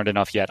 Have you learned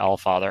enough yet,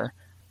 Allfather?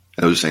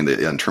 I was saying that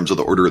in terms of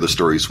the order of the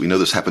stories, we know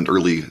this happened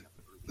early.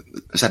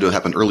 This had to have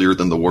happened earlier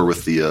than the war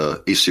with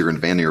the Aesir and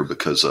Vanir,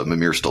 because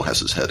Mimir still has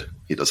his head.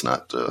 He does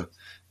not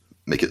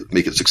make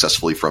it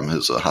successfully from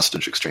his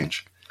hostage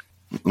exchange.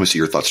 Let me see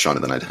your thoughts, Sean,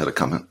 and then I had a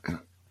comment. Yeah.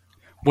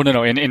 Well,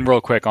 no. And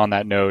real quick on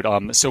that note,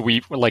 so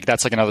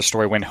that's like another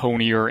story when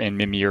Honir and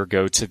Mimir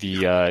go to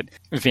the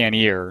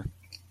Vanir.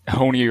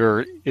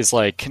 Honir is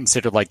like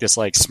considered like this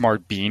like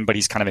smart being, but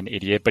he's kind of an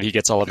idiot. But he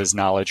gets all of his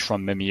knowledge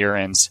from Mimir,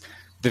 and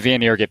the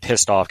Vanir get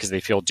pissed off because they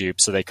feel duped,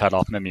 so they cut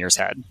off Mimir's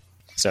head.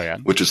 So yeah,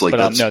 which is like,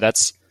 but,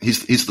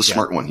 he's the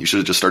smart one. You should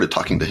have just started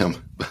talking to him.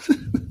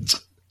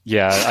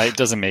 Yeah, it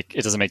doesn't make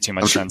too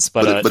much sense.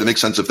 But it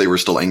makes sense if they were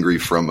still angry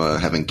from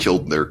having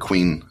killed their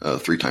queen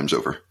 3 times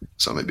over.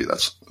 So maybe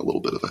that's a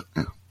little bit of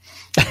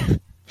it.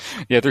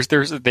 Yeah,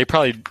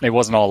 yeah. They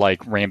wasn't all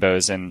like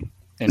rainbows and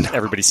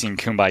everybody singing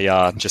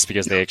Kumbaya just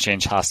because they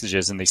exchange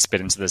hostages and they spit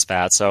into this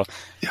vat. So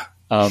yeah.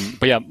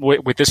 But yeah,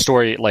 with this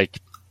story, like,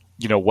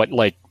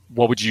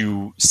 what would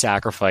you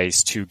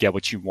sacrifice to get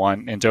what you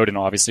want? And Odin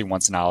obviously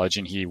wants knowledge,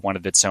 and he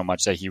wanted it so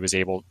much that he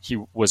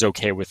was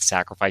okay with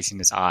sacrificing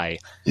his eye.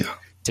 Yeah.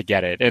 To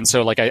get it. And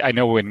so like I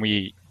know when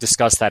we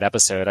discussed that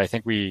episode, I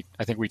think we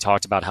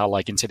talked about how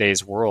like in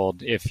today's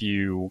world, if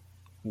you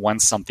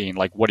want something,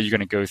 like what are you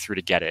going to go through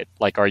to get it?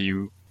 Like, are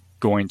you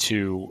going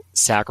to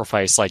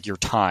sacrifice like your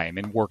time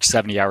and work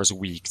 70 hours a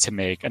week to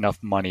make enough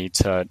money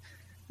to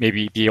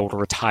maybe be able to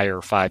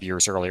retire 5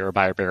 years earlier or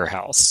buy a bigger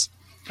house?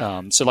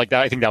 So like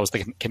that, I think that was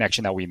the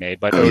connection that we made.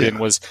 But Odin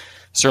was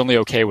certainly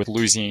okay with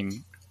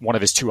losing one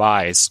of his 2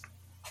 eyes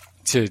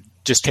to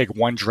just take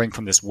one drink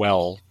from this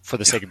well for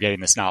the sake of getting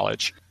this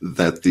knowledge.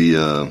 That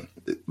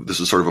this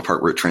is sort of a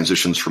part where it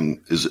transitions from,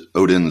 is it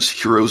Odin's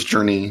hero's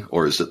journey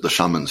or is it the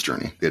shaman's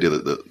journey? The idea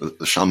that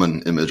the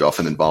shaman image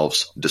often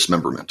involves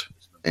dismemberment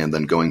and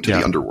then going to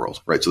the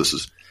underworld, right? So this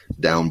is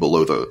down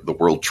below the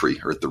world tree,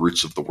 or at the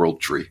roots of the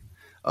world tree.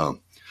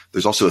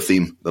 There's also a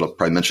theme that I'll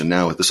probably mention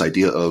now, this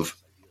idea of,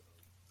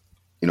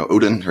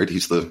 Odin, right?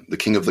 He's the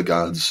king of the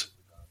gods,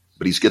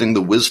 but he's getting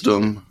the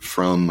wisdom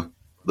from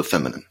the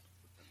feminine.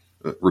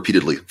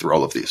 Repeatedly through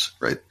all of these,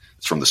 right?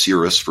 It's from the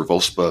Seeress for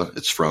Völuspá.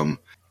 It's from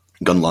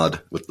Gunnlod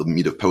with the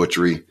mead of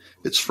poetry.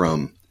 It's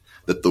from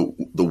that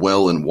the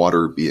well and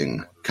water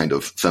being kind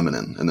of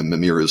feminine, and then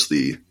Mimir is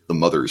the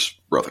mother's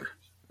brother,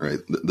 right?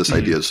 This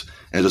idea is,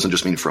 and it doesn't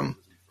just mean from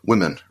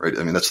women, right?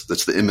 I mean, that's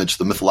the image,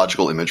 the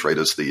mythological image, right?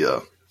 Is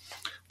the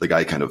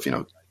guy kind of,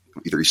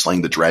 either he's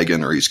slaying the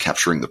dragon or he's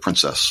capturing the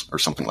princess or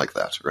something like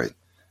that, right?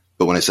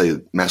 But when I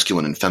say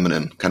masculine and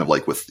feminine, kind of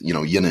like with,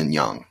 yin and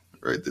yang,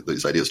 right?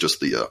 These ideas, just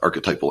the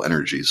archetypal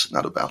energies,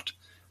 not about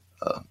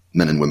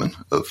men and women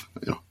of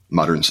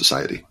modern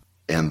society.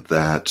 And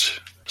that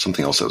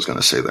something else I was going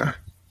to say there.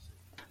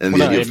 And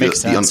the idea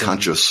of the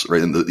unconscious,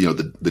 right? And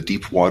the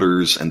deep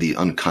waters and the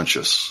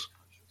unconscious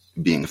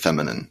being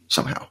feminine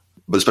somehow,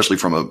 but especially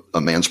from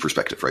a man's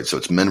perspective, right? So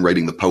it's men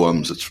writing the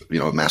poems. It's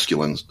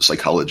masculine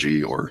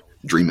psychology or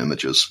dream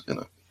images in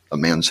a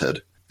man's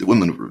head. The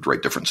women would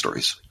write different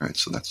stories, right?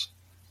 So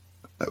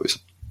I always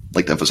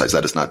like to emphasize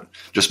that it's not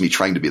just me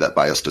trying to be that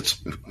biased. It's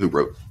who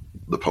wrote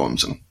the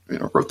poems and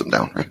wrote them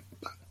down, right?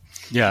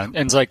 Yeah, and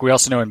it's like we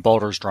also know in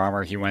Baldur's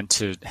Drama, he went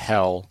to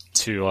hell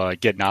to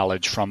get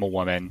knowledge from a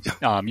woman.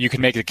 Yeah. You can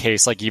make the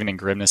case, like even in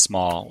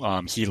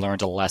Grimnismal, he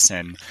learned a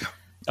lesson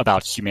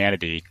about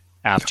humanity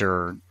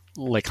after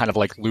kind of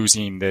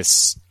losing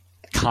this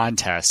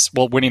contest.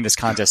 Well, winning this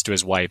contest to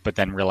his wife, but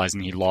then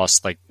realizing he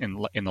lost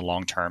in the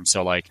long term.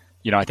 So I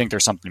think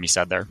there's something to be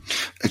said there.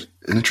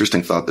 An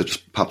interesting thought that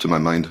just popped in my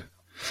mind.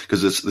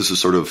 Because this is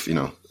sort of,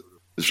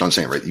 as Sean's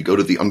saying, right? You go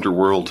to the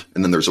underworld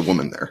and then there's a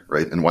woman there,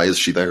 right? And why is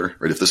she there,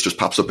 right? If this just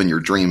pops up in your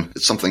dream,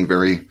 it's something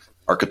very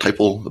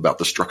archetypal about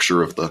the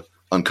structure of the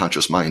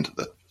unconscious mind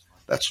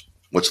that's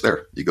what's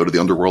there. You go to the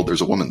underworld,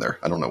 there's a woman there.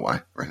 I don't know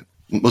why, right?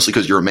 Mostly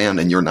because you're a man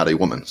and you're not a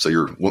woman. So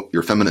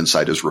your feminine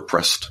side is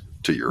repressed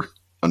to your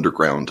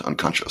underground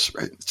unconscious,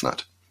 right? It's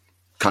not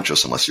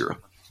conscious unless you're a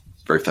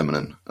very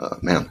feminine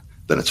man.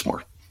 Then it's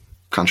more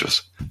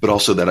conscious. But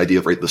also that idea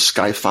of, right, the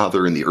sky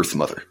father and the earth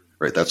mother,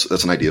 right? That's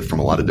an idea from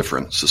a lot of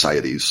different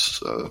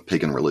societies,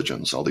 pagan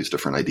religions, all these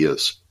different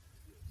ideas.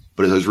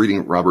 But as I was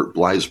reading Robert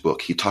Bly's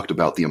book, he talked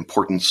about the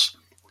importance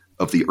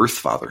of the earth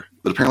father.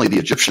 But apparently the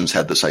Egyptians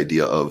had this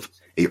idea of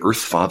a earth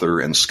father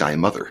and sky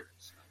mother.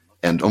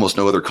 And almost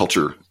no other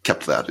culture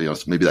kept that.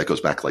 Maybe that goes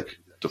back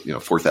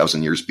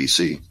 4,000 years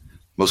BC.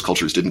 Most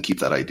cultures didn't keep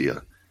that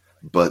idea.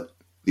 But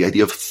the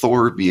idea of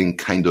Thor being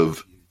kind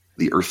of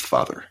the earth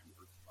father,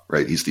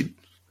 right? He's the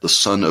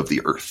son of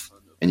the earth.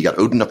 And you got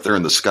Odin up there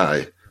in the sky.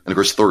 And of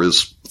course, Thor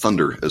is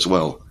thunder as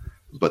well.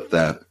 But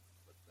that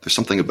there's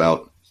something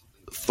about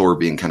Thor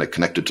being kind of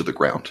connected to the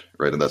ground,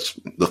 right? And that's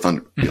the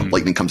thunder. Mm-hmm.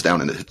 Lightning comes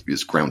down and it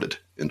is grounded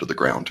into the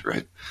ground,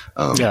 right?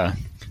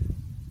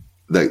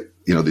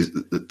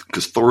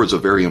 Because Thor is a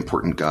very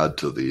important god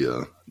to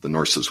the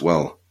Norse as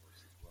well.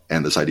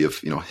 And this idea of,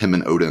 him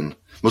and Odin,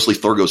 mostly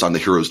Thor goes on the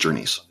hero's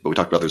journeys, but we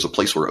talked about there's a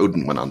place where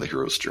Odin went on the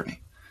hero's journey.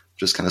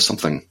 Just kind of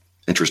something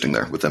interesting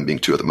there with them being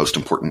two of the most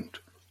important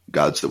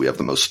gods that we have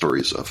the most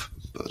stories of.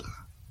 But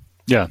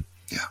yeah.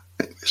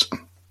 Anyways,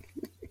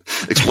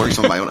 I'm exploring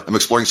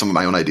some of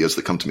my own ideas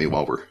that come to me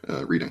while we're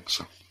reading.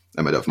 So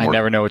I might have more. I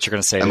never know what you're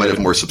going to say. I might have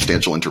more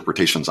substantial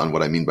interpretations on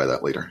what I mean by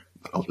that later,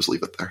 but I'll just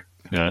leave it there.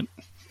 Yeah.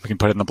 We can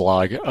put it in the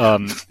blog.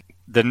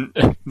 Then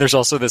there's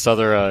also this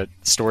other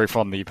story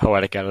from the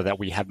Poetic Edda that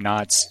we have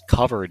not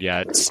covered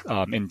yet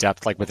in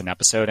depth, like with an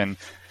episode. And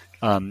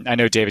I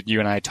know, David, you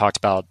and I talked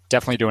about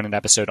definitely doing an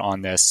episode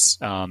on this,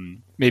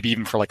 maybe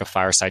even for like a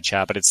fireside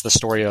chat, but it's the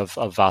story of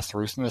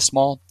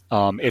Vafthrûdnir.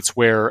 It's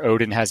where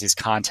Odin has his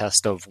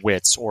contest of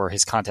wits or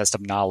his contest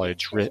of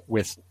knowledge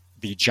with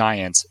the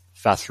giant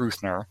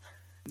Vafthrûdnir.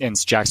 And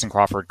Jackson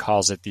Crawford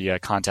calls it the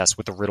contest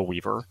with the Riddle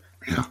Weaver.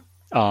 Yeah.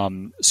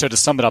 So to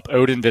sum it up,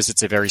 Odin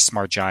visits a very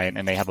smart giant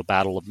and they have a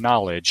battle of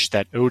knowledge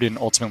that Odin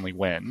ultimately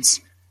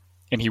wins.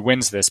 And he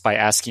wins this by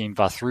asking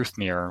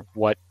Vafthrûdnir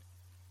what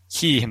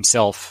he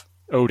himself,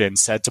 Odin,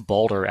 said to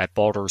Balder at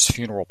Balder's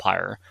funeral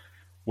pyre,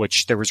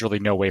 which there was really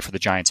no way for the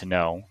giant to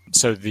know.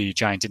 So the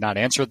giant did not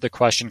answer the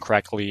question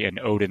correctly and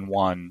Odin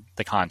won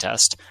the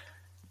contest.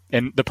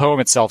 And the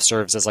poem itself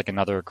serves as like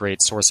another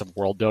great source of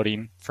world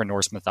building for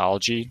Norse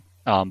mythology.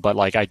 But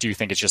like I do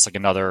think it's just like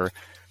another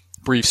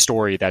brief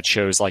story that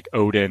shows like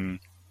Odin,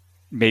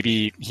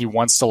 maybe he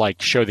wants to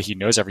like show that he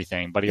knows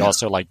everything, but he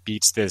also like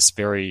beats this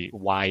very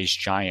wise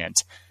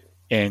giant.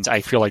 And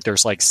I feel like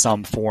there's like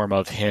some form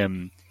of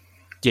him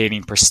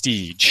gaining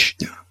prestige,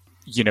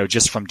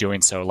 just from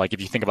doing so. Like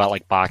if you think about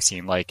like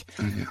boxing, like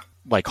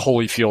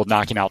Holyfield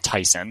knocking out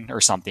Tyson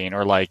or something,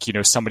 or like,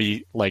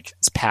 somebody like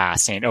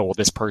past saying, oh, well,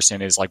 this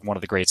person is like one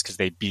of the greats because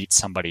they beat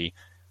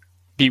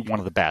one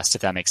of the best,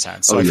 if that makes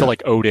sense. So I feel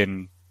like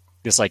Odin,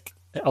 this like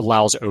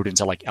allows Odin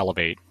to like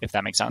elevate, if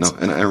that makes sense. No,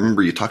 and I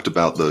remember you talked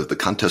about the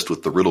contest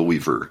with the Riddle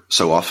Weaver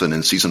so often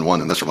in season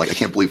 1, and that's like, I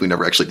can't believe we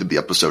never actually did the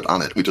episode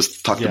on it. We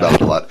just talked about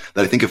it a lot.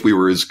 That I think if we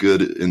were as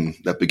good in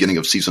that beginning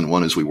of season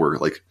 1 as we were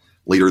like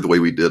later, the way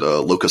we did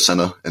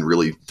Lokasenna and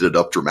really did it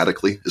up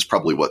dramatically is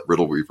probably what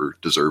Riddle Weaver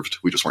deserved.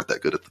 We just weren't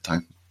that good at the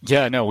time.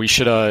 Yeah, no, we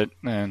should, I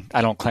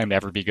don't claim to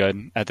ever be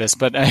good at this,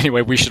 but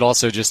anyway, we should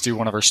also just do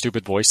one of our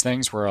stupid voice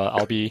things where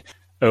I'll be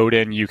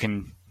Odin, you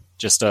can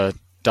just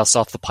dust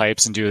off the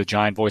pipes and do the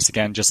giant voice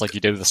again, just like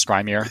you did with the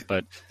Skrymir.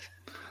 But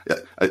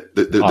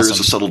there is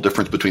a subtle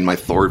difference between my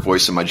Thor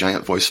voice and my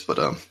giant voice, but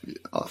I'll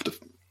have to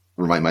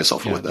remind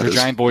myself of what that is.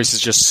 Your giant voice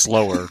is just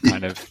slower,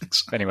 kind of.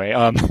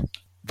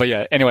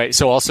 Anyway,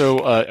 so also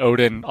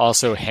Odin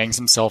also hangs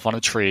himself on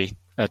a tree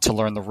to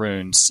learn the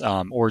runes,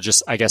 or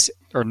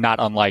not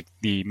unlike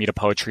the Meta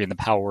poetry and the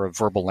power of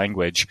verbal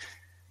language,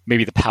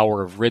 maybe the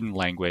power of written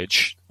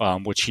language,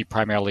 which he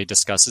primarily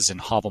discusses in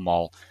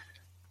Havamal.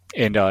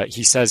 And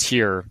he says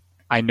here,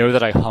 I know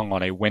that I hung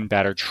on a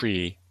wind-battered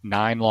tree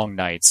 9 long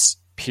nights,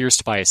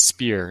 pierced by a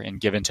spear and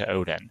given to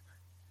Odin,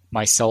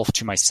 myself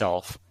to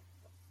myself,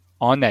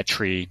 on that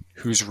tree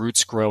whose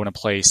roots grow in a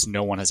place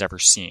no one has ever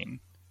seen.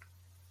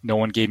 No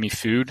one gave me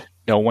food,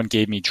 no one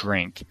gave me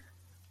drink.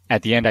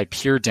 At the end I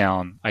peered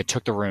down, I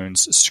took the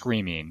runes,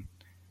 screaming,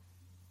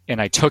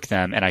 and I took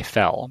them and I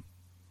fell.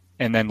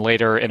 And then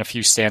later, in a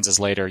few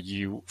stanzas later,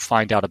 you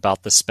find out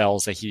about the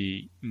spells that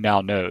he now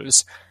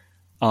knows.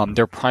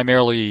 They're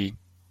primarily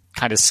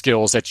kind of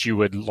skills that you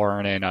would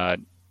learn in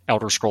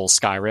Elder Scrolls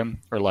Skyrim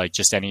or like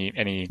just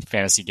any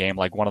fantasy game.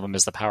 Like one of them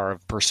is the power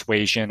of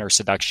persuasion or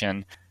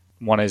seduction.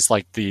 One is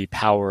like the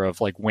power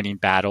of like winning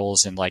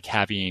battles and like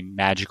having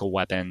magical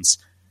weapons,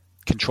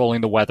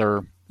 controlling the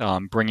weather,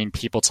 bringing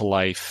people to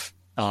life,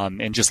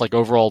 and just like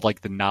overall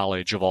like the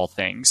knowledge of all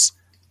things.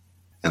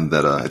 And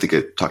that I think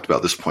I talked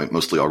about this point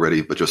mostly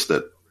already, but just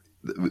that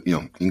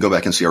you can go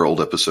back and see our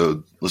old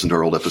episode, listen to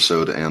our old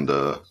episode, and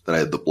that I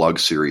had the blog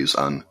series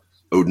on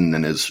Odin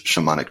and his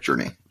shamanic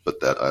journey. But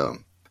that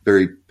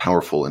very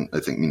powerful and I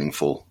think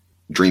meaningful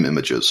dream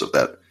images of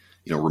that,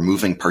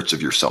 removing parts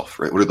of yourself,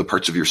 right? What are the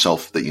parts of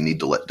yourself that you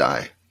need to let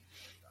die,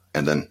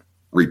 and then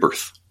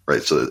rebirth,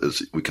 right? So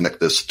as we connect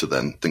this to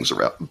then things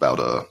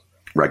about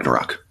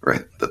Ragnarok,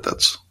 right?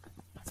 That's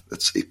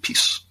a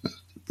piece,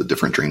 the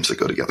different dreams that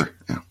go together.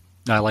 Yeah.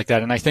 I like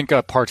that. And I think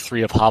part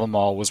 3 of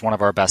Havamal was one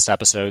of our best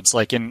episodes.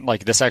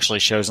 This actually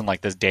shows in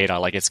this data,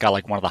 it's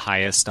got one of the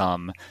highest,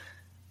 what's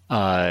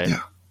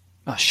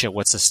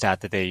the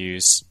stat that they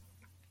use?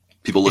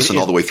 People listen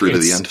all the way through to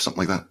the end,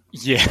 something like that.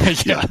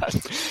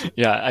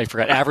 Yeah. I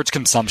forgot. Average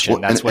consumption.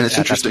 Well, and it's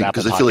interesting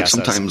because I feel like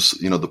sometimes,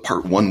 the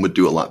part 1 would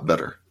do a lot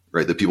better,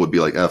 right? That people would be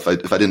like, if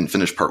I didn't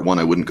finish part 1,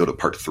 I wouldn't go to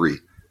part 3.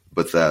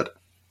 But that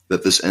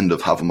this end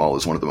of Havamal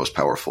is one of the most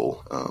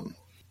powerful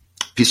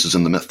pieces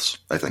in the myths,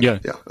 I think. Yeah.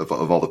 Of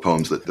all the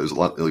poems, that there's a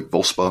lot, like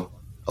Volspa,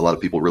 a lot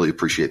of people really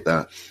appreciate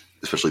that,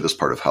 especially this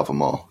part of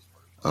Havamal.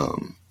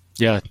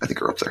 I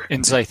think are up there.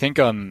 And so I think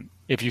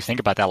if you think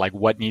about that,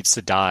 what needs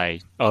to die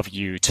of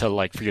you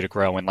to for you to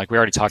grow, and we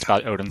already talked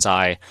about Odin's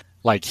eye.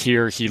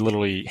 Here he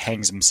literally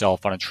hangs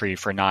himself on a tree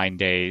for 9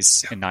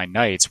 days and 9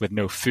 nights with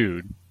no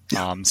food.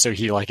 So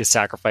he is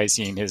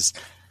sacrificing his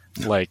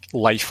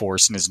life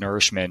force and his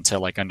nourishment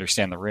to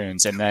understand the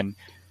runes. And then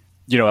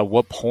at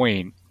what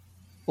point,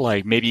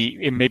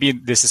 maybe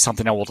this is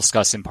something that we'll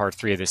discuss in part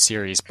 3 of this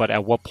series, but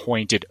at what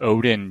point did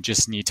Odin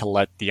just need to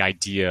let the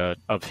idea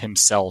of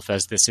himself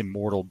as this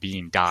immortal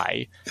being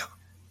die?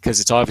 Because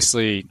it's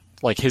obviously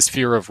his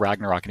fear of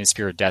Ragnarok and his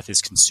fear of death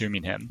is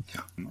consuming him.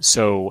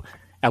 So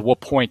at what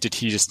point did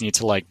he just need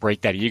to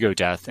break that ego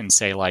death and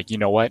say you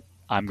know what,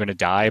 I'm going to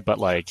die, but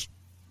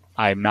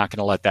I'm not going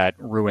to let that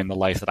ruin the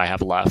life that I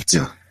have left.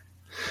 So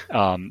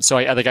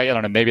I think I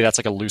don't know, maybe that's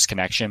a loose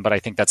connection, but I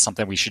think that's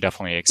something we should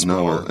definitely explore.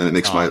 No, and it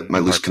makes my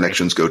loose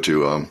connections go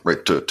to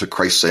to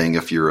Christ saying,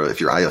 if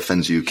your eye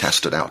offends you,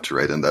 cast it out,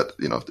 right? And that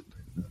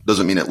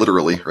doesn't mean it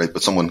literally, right?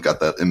 But someone got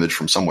that image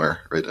from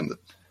somewhere, right? And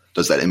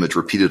does that image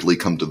repeatedly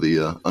come to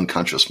the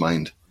unconscious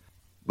mind?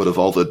 But of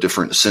all the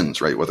different sins,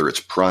 right? Whether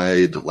it's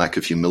pride, lack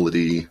of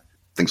humility,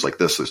 things like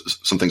this. There's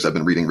some things I've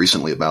been reading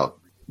recently about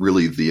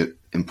really the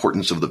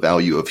importance of the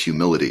value of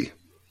humility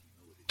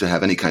to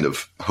have any kind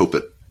of hope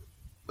at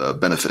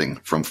benefiting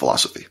from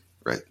philosophy,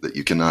 right? That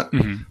you cannot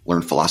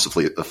learn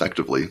philosophy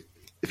effectively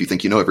if you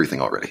think you know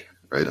everything already,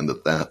 right? And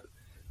that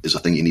is a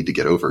thing you need to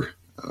get over.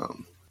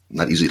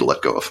 Not easy to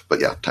let go of, but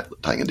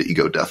tying into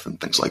ego death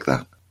and things like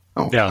that.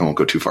 I won't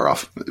go too far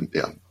off.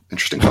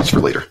 Interesting thoughts for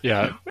later.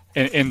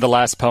 In the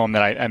last poem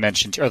that I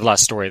mentioned, or the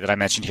last story that I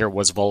mentioned here,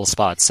 was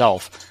Voluspa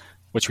itself,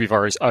 which we've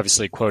already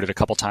obviously quoted a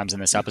couple times in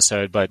this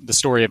episode. But the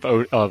story of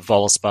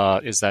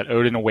Voluspa is that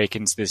Odin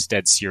awakens this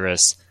dead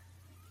seeress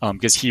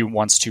because he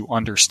wants to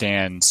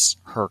understand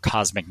her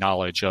cosmic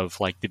knowledge of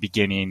the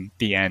beginning,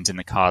 the end, and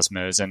the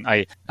cosmos. And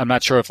I'm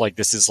not sure if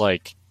this is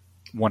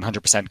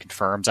 100%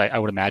 confirmed. I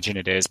would imagine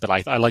it is, but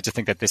I like to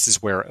think that this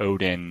is where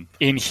Odin,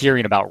 in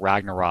hearing about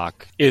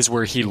Ragnarok, is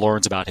where he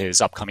learns about his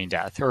upcoming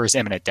death or his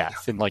imminent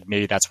death. And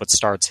maybe that's what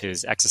starts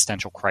his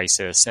existential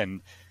crisis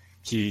and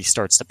he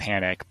starts to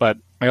panic. But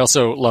I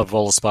also love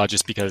Voluspa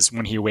just because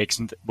when he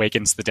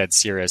wakens the dead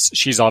seeress,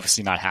 she's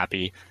obviously not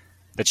happy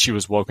that she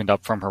was woken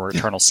up from her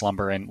eternal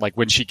slumber. And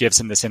when she gives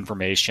him this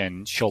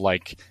information, she'll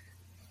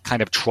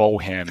kind of troll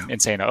him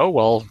and saying, oh,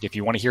 well, if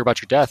you want to hear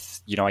about your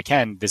death, I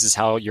can. This is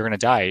how you're going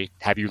to die.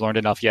 Have you learned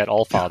enough yet,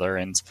 Allfather?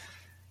 And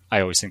I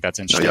always think that's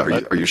interesting.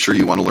 Are you sure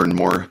you want to learn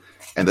more?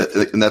 And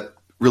that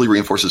really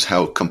reinforces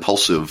how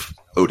compulsive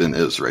Odin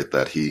is, right?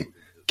 That he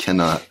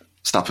cannot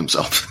stop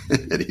himself.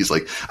 And he's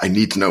like, I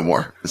need to know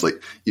more. It's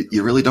like,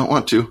 you really don't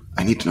want to?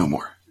 I need to know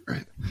more,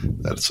 right?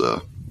 That's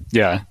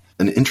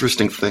an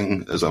interesting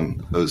thing. As I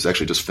was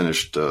actually just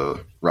finished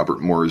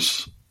Robert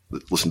Moore's,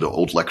 listened to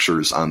old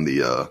lectures on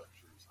the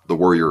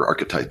warrior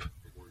archetype.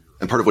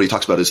 And part of what he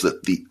talks about is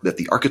that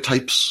the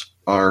archetypes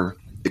are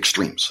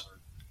extremes.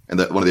 And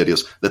that one of the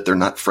ideas that they're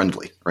not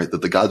friendly, right?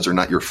 That the gods are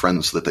not your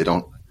friends, that they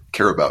don't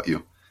care about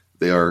you.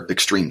 They are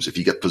extremes. If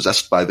you get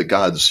possessed by the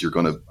gods, you're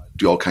going to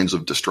do all kinds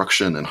of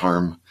destruction and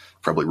harm,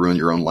 probably ruin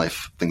your own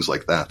life, things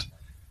like that.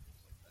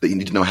 That you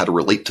need to know how to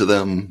relate to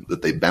them,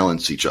 that they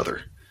balance each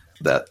other.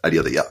 That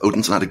idea that,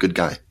 Odin's not a good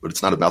guy, but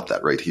it's not about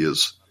that, right? He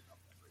is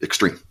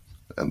extreme.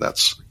 And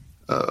that's,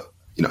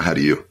 how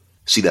do you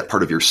see that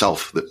part of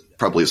yourself that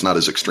probably is not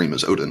as extreme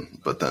as Odin,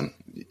 but then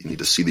you need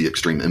to see the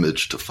extreme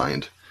image to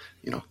find,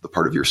 the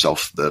part of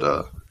yourself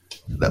that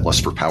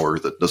lust for power,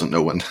 that doesn't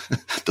know when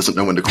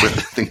to quit,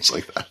 things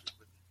like that.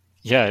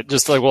 Yeah,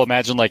 just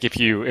imagine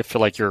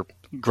if you're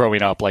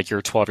growing up,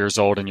 you're 12 years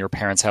old and your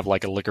parents have a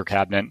liquor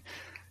cabinet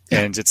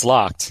and it's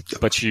locked,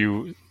 but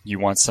you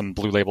want some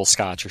Blue Label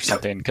scotch or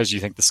something because you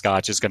think the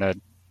scotch is going to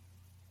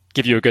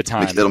give you a good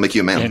time. That'll make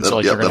you a man.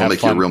 That'll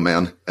make you a real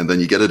man. And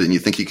then you get it and you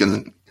think you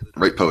can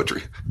write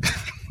poetry.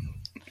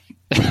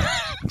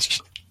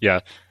 Yeah.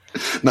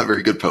 Not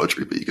very good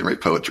poetry, but you can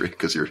write poetry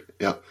because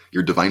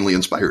you're divinely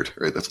inspired,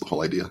 right? That's the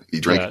whole idea.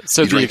 You drank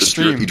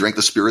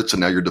the spirits,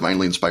 and now you're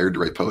divinely inspired to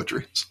write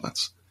poetry. So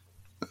that's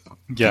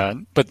yeah.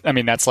 But I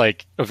mean, that's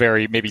like a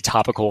very maybe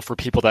topical for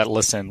people that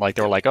listen. Like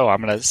they're like, oh,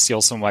 I'm going to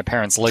steal some of my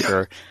parents'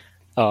 liquor,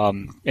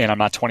 and I'm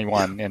not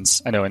 21. Yeah.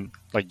 And I know in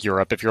like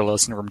Europe, if you're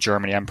listening from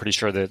Germany, I'm pretty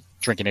sure the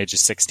drinking age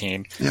is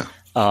 16. Yeah.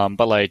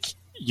 But like,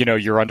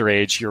 you're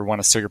underage, you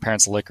want to steal your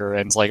parents' liquor.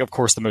 And it's like, of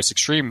course, the most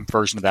extreme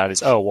version of that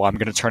is, oh, well, I'm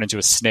going to turn into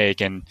a snake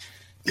and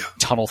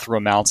tunnel through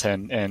a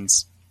mountain and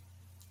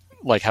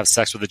like have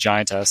sex with a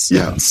giantess.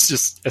 Yeah. And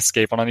just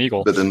escape on an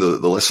eagle. But then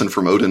the lesson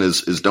from Odin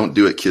is don't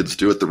do it, kids.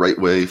 Do it the right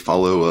way.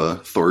 Follow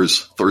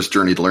Thor's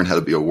journey to learn how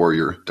to be a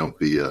warrior. Don't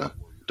be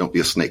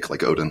a snake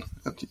like Odin.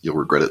 You'll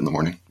regret it in the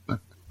morning.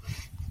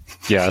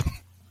 Yeah.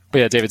 But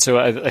yeah, David, so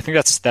I think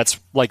that's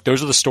like,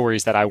 those are the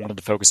stories that I wanted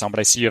to focus on, but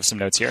I see you have some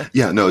notes here.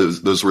 Yeah, no,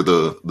 those were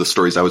the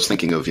stories I was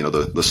thinking of,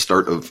 the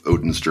start of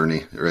Odin's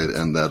journey, right?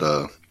 And that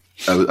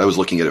I was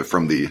looking at it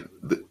from the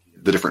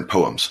different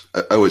poems.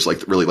 I always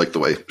really liked the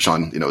way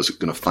Sean, is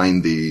going to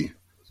find the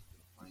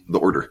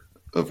order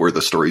of where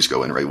the stories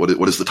go in, right?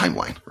 What is the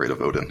timeline, right,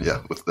 of Odin?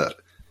 Yeah, with that.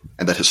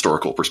 And that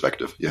historical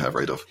perspective you have,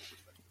 right, of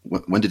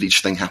when did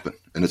each thing happen?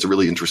 And it's a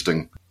really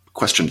interesting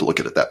question to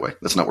look at it that way.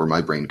 That's not where my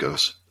brain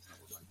goes.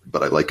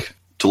 But I like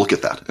to look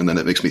at that, and then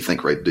it makes me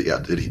think, right?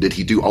 Did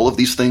he do all of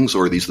these things,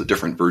 or are these the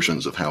different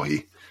versions of how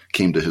he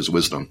came to his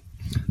wisdom?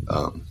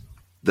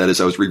 That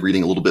is, I was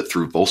rereading a little bit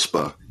through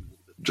Volspa,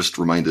 just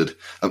reminded.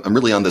 I'm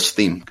really on this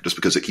theme just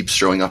because it keeps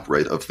showing up,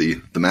 right? Of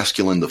the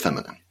masculine, the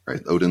feminine,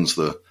 right? Odin's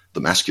the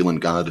masculine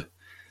god.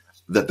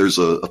 That there's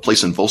a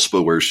place in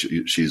Volspa where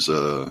she's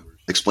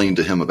explaining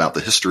to him about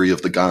the history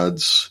of the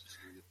gods,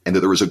 and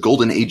that there was a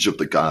golden age of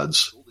the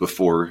gods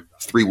before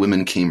 3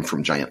 women came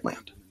from Giant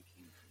Land.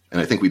 And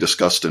I think we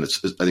discussed, and I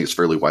think it's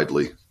fairly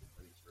widely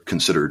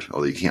considered,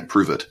 although you can't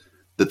prove it,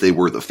 that they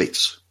were the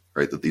Fates,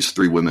 right? That these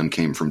 3 women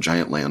came from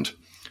Giant Land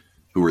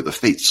who were the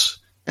Fates,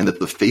 and that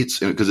the Fates,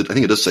 because I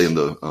think it does say in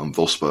the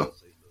Volspa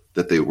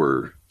that they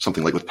were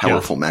something like with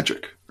powerful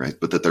magic, right?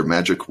 But that their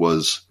magic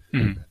was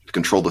to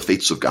control the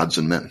fates of gods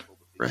and men,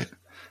 right?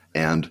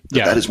 And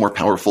that is more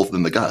powerful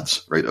than the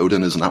gods, right?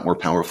 Odin is not more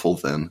powerful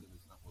than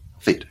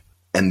fate.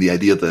 And the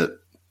idea that,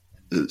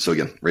 so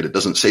again, right, it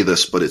doesn't say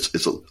this, but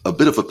it's a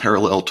bit of a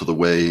parallel to the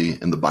way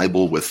in the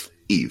Bible with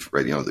Eve,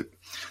 right?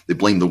 They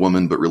blame the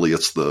woman, but really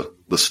it's the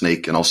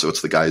snake, and also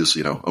it's the guy's,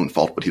 own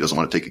fault, but he doesn't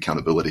want to take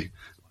accountability.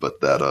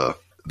 But that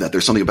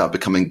there's something about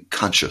becoming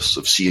conscious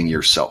of seeing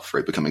yourself,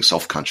 right? Becoming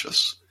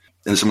self-conscious.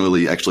 And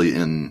similarly, actually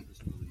in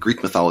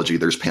Greek mythology,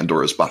 there's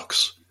Pandora's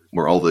box,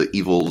 where all the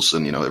evils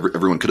and,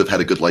 everyone could have had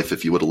a good life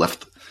if you would have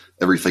left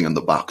everything in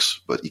the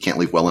box, but you can't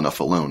leave well enough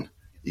alone.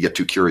 You get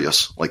too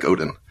curious, like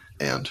Odin,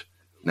 and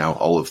now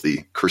all of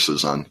the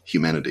curses on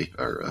humanity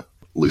are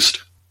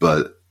loosed.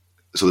 But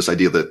so this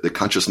idea that the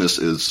consciousness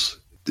is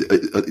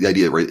the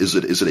idea, right? Is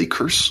it a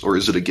curse or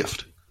is it a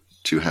gift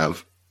to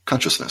have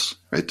consciousness,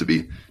 right? To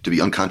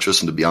be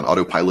unconscious and to be on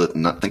autopilot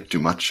and not think too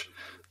much.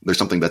 There's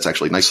something that's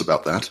actually nice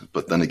about that.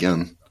 But then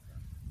again,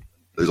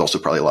 there's also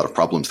probably a lot of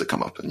problems that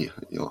come up, and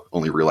you'll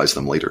only realize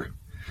them later.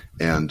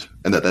 And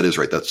that is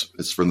right.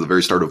 It's from the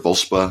very start of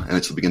Volspa, and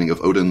it's the beginning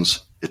of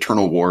Odin's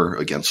eternal war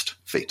against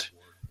fate.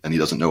 And he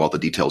doesn't know all the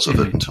details of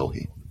it until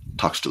he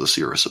talks to the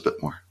seeress a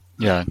bit more.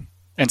 Yeah. And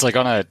it's like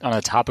on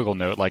a topical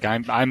note, like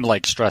I'm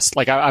like stressed,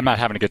 like I'm not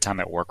having a good time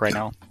at work right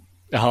now.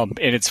 And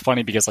it's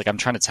funny because like I'm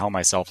trying to tell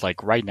myself,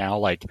 like right now,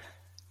 like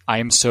I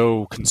am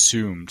so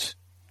consumed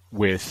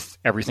with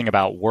everything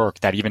about work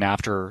that even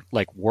after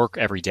like work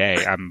every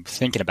day, I'm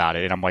thinking about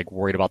it and I'm like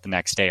worried about the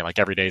next day. Like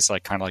every day is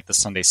like kind of like the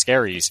Sunday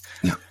scaries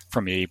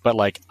for me. But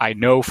like I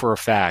know for a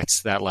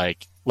fact that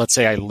like, let's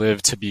say I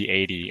live to be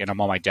 80 and I'm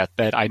on my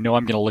deathbed, I know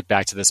I'm going to look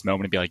back to this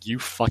moment and be like, you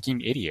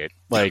fucking idiot.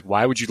 Like,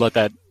 why would you let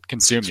that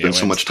consume you? Spend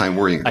so much time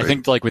worrying. I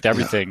think like with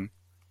everything,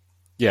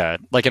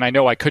 like, and I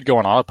know I could go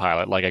on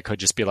autopilot. Like I could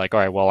just be like, all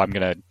right, well, I'm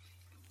going to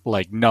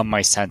like numb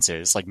my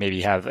senses, like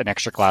maybe have an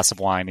extra glass of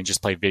wine and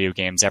just play video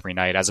games every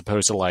night, as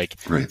opposed to like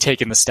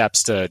taking the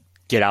steps to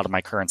get out of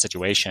my current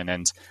situation.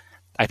 And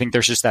I think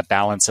there's just that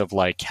balance of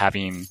like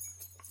having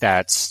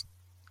that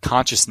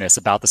consciousness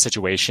about the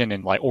situation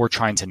and like, or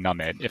trying to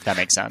numb it, if that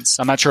makes sense.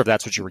 I'm not sure if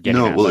that's what you were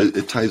getting at. No, well,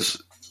 it ties,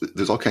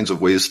 there's all kinds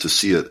of ways to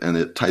see it, and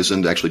it ties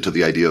into actually to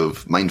the idea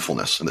of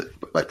mindfulness, and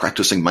that by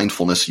practicing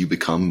mindfulness, you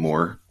become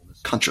more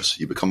conscious,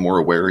 you become more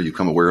aware, you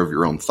become aware of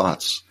your own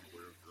thoughts.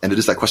 And it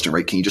is that question,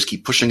 right? Can you just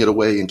keep pushing it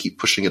away and keep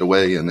pushing it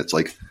away? And it's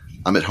like,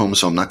 I'm at home,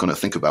 so I'm not going to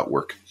think about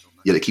work,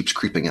 yet it keeps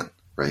creeping in,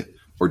 right?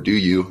 Or do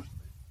you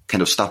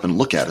kind of stop and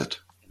look at it,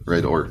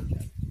 right? Or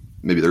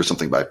maybe there's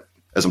something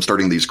as I'm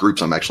starting these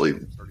groups, I'm actually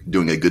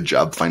doing a good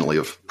job finally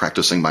of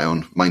practicing my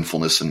own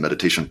mindfulness and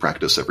meditation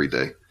practice every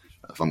day.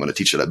 If I'm going to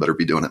teach it, I better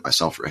be doing it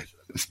myself, right?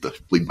 It's the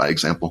lead by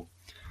example.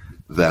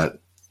 That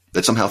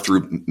somehow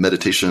through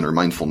meditation or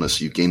mindfulness,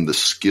 you gain the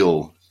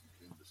skill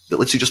that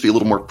lets you just be a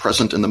little more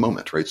present in the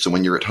moment, right? So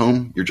when you're at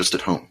home, you're just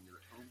at home.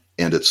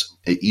 And it's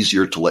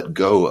easier to let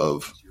go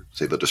of,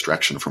 say, the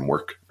distraction from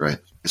work, right?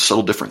 It's a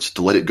subtle difference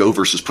to let it go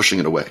versus pushing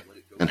it away.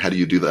 And how do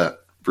you do that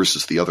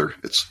versus the other?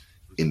 It's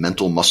a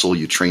mental muscle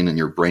you train in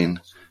your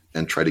brain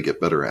and try to get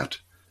better at.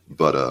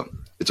 But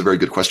it's a very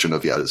good question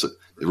of,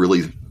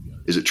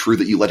 is it true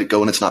that you let it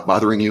go and it's not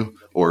bothering you?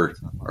 Or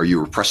are you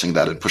repressing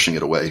that and pushing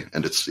it away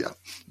and it's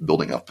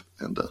building up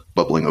and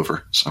bubbling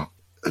over? So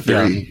a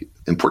very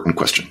important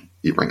question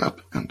you bring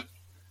up, and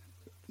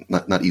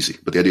not easy.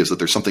 But the idea is that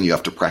there's something you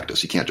have to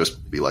practice. You can't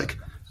just be like,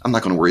 I'm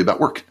not going to worry about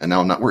work, and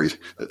now I'm not worried.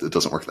 It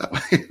doesn't work that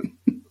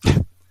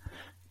way.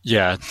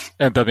 Yeah,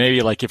 but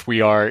maybe like if we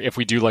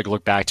do like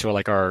look back to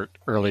like our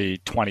early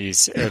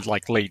 20s or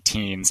like late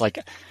teens, like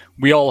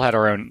we all had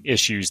our own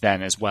issues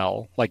then as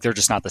well. Like they're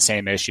just not the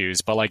same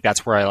issues, but like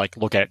that's where I like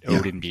look at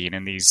Odin being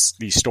in these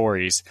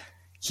stories.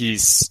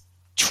 He's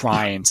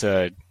trying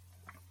to,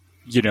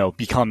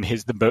 become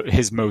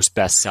his most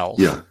best self.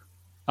 Yeah.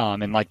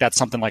 And like that's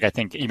something like I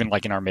think even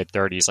like in our mid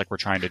 30s, like we're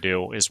trying to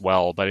do as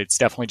well. But it's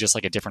definitely just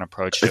like a different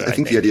approach to it. I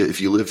think the idea,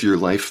 if you live your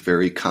life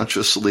very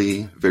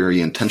consciously,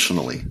 very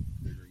intentionally,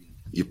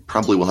 you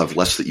probably will have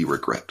less that you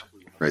regret,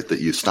 right?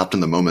 That you stopped in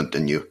the moment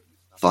and you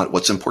thought,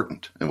 what's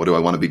important and what do I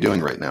want to be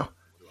doing right now?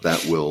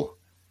 That will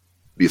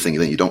be a thing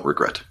that you don't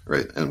regret,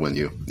 right? And when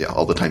you,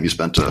 all the time you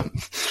spent,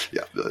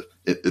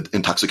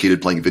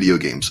 intoxicated playing video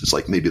games, it's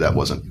like maybe that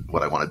wasn't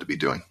what I wanted to be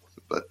doing,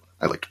 but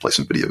I like to play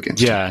some video games.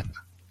 Yeah. Too.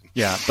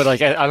 Yeah, but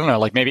like I don't know,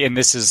 like maybe, and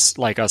this is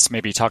like us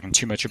maybe talking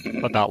too much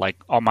about like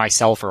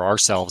myself or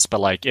ourselves, but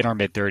like in our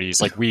mid 30s,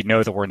 like we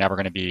know that we're never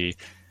going to be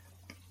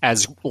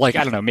as like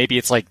I don't know, maybe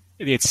it's like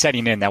it's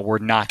setting in that we're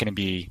not going to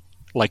be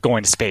like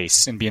going to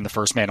space and being the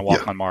first man to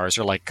walk on Mars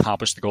or like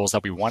accomplish the goals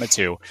that we wanted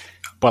to,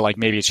 but like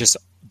maybe it's just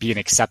being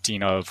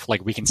accepting of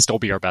like we can still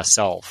be our best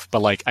self.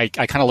 But like I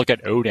kind of look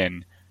at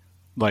Odin.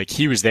 Like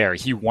he was there.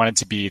 He wanted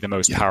to be the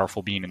most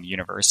powerful being in the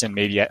universe, and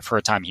maybe for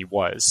a time he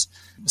was.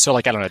 So,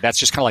 like I don't know. That's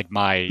just kind of like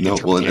my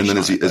interpretation. Well, and then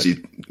as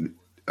you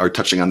are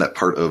touching on that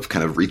part of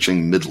kind of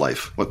reaching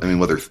midlife.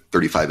 Whether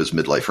 35 is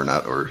midlife or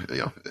not, or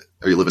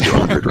are you living to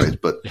 100,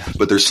 right? But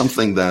there's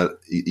something that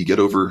you get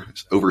over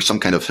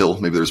some kind of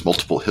hill. Maybe there's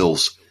multiple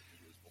hills,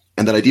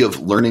 and that idea of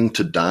learning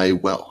to die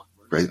well,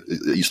 right?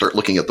 You start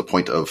looking at the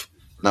point of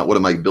not what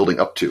am I building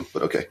up to,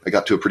 but okay, I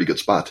got to a pretty good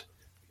spot.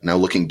 Now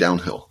looking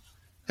downhill.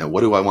 And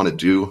what do I want to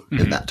do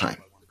in that time,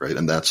 right?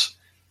 And that's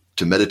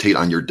to meditate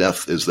on your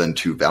death is then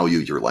to value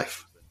your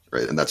life,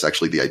 right? And that's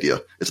actually the idea.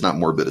 It's not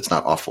morbid. It's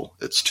not awful.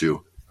 It's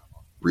to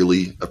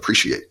really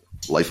appreciate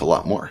life a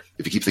lot more.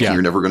 If you keep thinking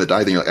you're never going to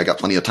die, then you're like, I got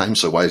plenty of time.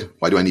 So why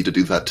do I need to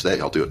do that today?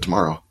 I'll do it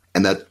tomorrow.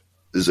 And that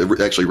is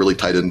actually really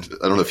tied in.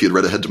 I don't know if you had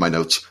read ahead to my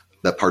notes,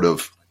 that part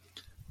of,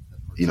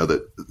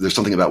 that there's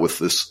something about with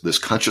this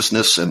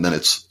consciousness. And then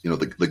it's,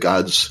 the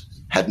gods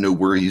had no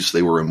worries.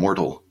 They were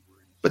immortal,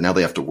 but now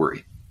they have to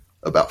worry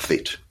about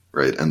fate,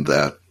 right? And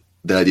that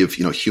idea of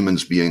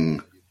humans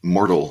being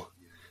mortal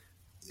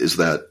is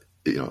that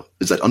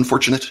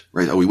unfortunate,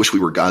 right? Oh, we wish we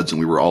were gods and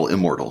we were all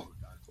immortal,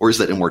 or is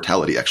that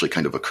immortality actually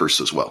kind of a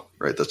curse as well,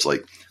 right? That's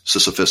like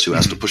Sisyphus who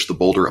has to push the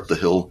boulder up the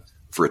hill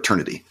for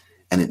eternity,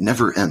 and it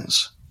never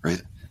ends,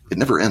 right? It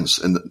never ends,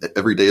 and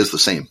every day is the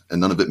same,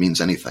 and none of it means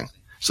anything.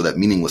 So that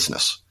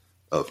meaninglessness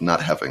of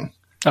not having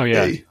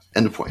a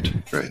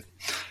endpoint,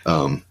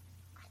 right?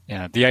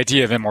 Yeah, the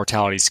idea of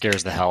immortality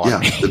scares the hell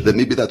out of me.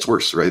 Maybe that's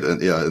worse, right?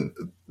 And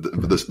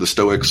the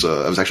Stoics,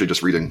 I was actually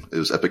just reading, it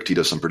was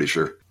Epictetus, I'm pretty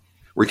sure,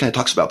 where he kind of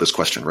talks about this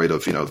question, right?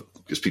 Of,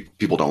 because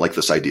people don't like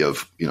this idea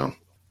of,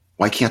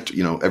 why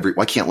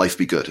can't life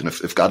be good? And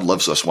if God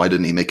loves us, why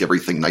didn't he make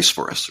everything nice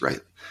for us,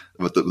 right?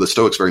 But the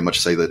Stoics very much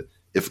say that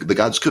if the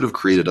gods could have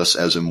created us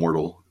as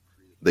immortal,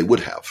 they would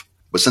have.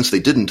 But since they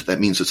didn't, that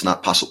means it's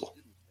not possible,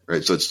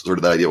 right? So it's sort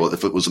of that idea, well,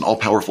 if it was an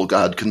all-powerful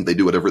God, couldn't they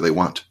do whatever they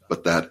want?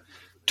 But that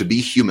to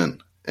be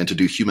human and to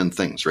do human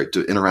things, right?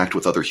 To interact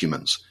with other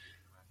humans,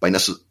 by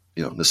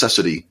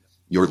necessity,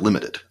 you're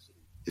limited.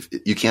 If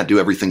you can't do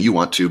everything you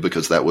want to,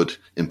 because that would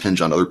impinge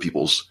on other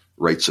people's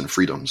rights and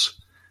freedoms.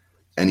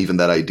 And even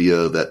that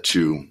idea that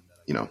to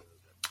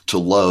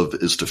love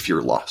is to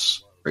fear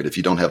loss, right? If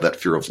you don't have that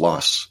fear of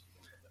loss,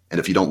 and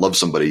if you don't love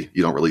somebody,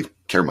 you don't really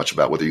care much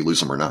about whether you lose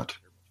them or not,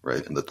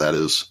 right? And that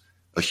is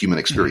a human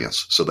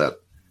experience. So that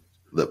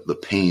the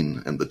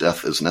pain and the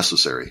death is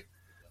necessary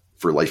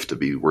for life to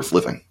be worth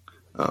living,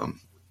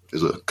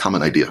 is a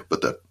common idea,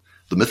 but that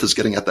the myth is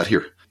getting at that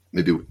here.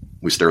 Maybe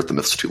we stare at the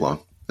myths too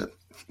long and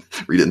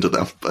read into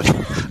them, but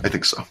I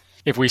think so.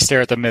 If we stare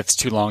at the myths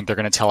too long, they're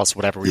going to tell us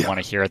whatever we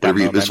want to hear at that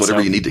moment. It's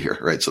whatever you need to hear,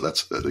 right? So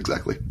that's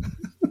exactly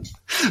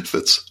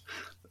fits.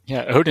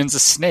 Yeah, Odin's a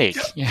snake.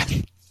 Yeah.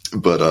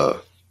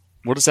 But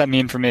what does that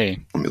mean for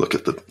me? Let me look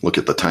at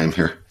the time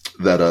here.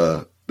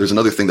 That there's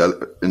another thing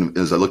that,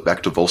 as I look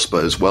back to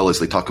Vospa as well, as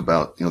they talk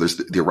about, there's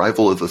the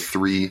arrival of the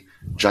three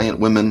giant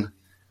women.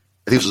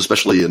 I think it was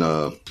especially in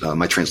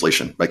my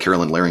translation by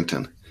Carolyn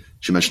Larrington.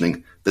 She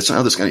mentioning that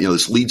somehow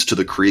this leads to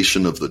the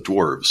creation of the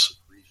dwarves.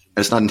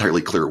 And it's not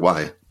entirely clear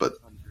why, but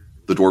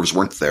the dwarves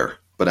weren't there.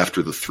 But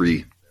after the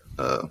three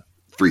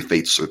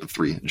fates, or the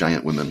three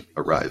giant women,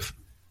 arrive,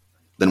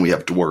 then we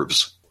have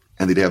dwarves.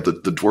 And they have the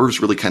dwarves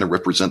really kind of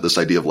represent this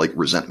idea of like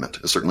resentment.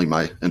 It's certainly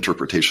my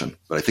interpretation,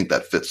 but I think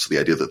that fits the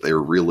idea that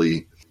they're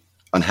really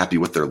unhappy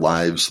with their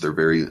lives. They're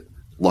very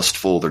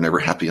lustful. They're never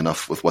happy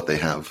enough with what they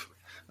have,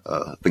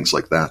 things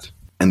like that.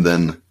 And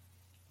then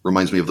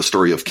reminds me of the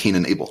story of Cain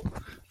and Abel.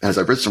 As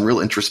I've read some real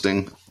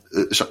interesting,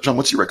 John,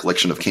 what's your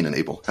recollection of Cain and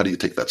Abel? How do you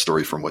take that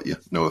story from what you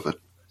know of it?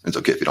 It's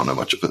okay if you don't know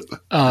much of it.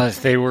 But.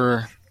 They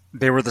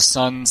were the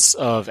sons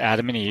of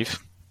Adam and Eve.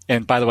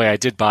 And by the way, I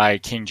did buy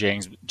King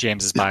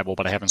James's Bible,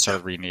 but I haven't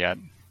started reading it yet,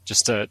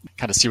 just to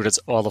kind of see what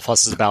all the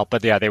fuss is about.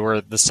 But yeah, they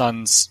were the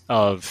sons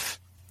of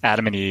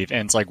Adam and Eve,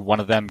 and it's like one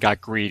of them got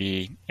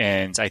greedy,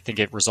 and I think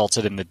it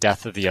resulted in the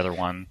death of the other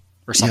one,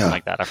 or something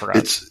like that. I forgot.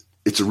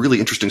 It's a really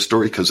interesting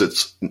story because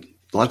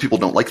a lot of people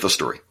don't like the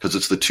story because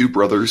it's the two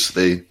brothers.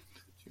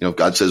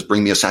 God says,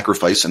 bring me a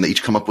sacrifice, and they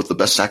each come up with the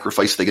best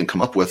sacrifice they can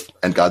come up with.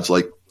 And God's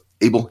like,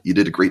 Abel, you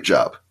did a great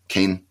job.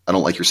 Cain, I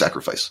don't like your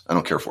sacrifice. I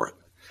don't care for it.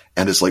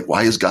 And it's like,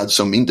 why is God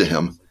so mean to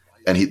him?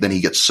 And then he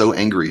gets so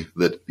angry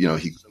that,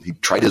 he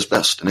tried his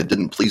best and it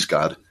didn't please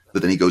God, that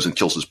then he goes and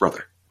kills his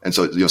brother. And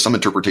so, some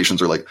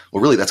interpretations are like,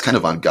 well, really, that's kind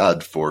of on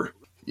God for,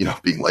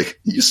 being like,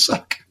 you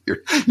suck.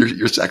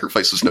 Your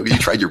sacrifice is no good. You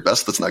tried your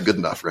best. That's not good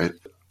enough, right?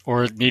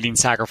 Or needing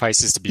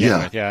sacrifices to begin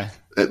with, yeah.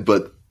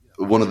 But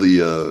one of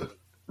the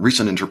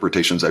recent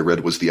interpretations I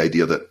read was the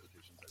idea that,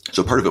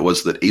 so part of it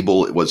was that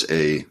Abel was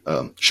a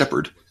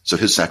shepherd, so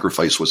his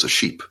sacrifice was a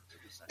sheep.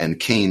 And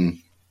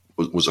Cain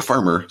was a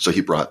farmer, so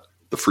he brought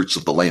the fruits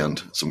of the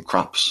land, some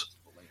crops.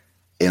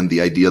 And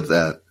the idea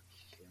that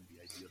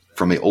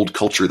from an old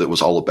culture that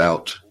was all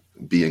about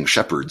being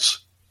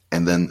shepherds,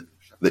 and then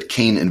that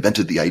Cain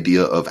invented the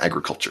idea of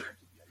agriculture,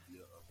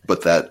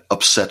 but that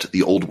upset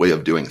the old way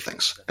of doing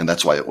things. And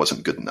that's why it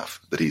wasn't good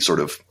enough, that he sort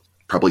of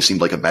probably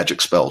seemed like a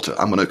magic spell to,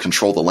 I'm going to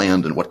control the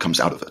land and what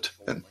comes out of it.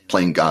 And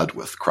playing God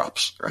with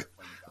crops, right,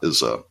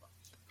 is a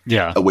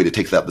way to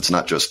take that. That's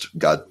not just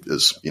God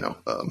is,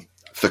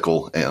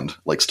 fickle and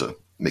likes to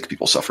make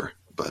people suffer,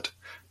 but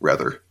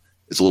rather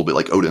it's a little bit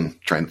like Odin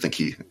trying to think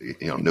he,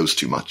 knows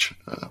too much.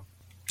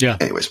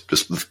 Anyways,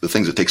 just the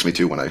things it takes me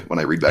to when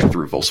I read back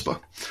through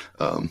Volspa.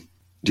 Do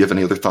you have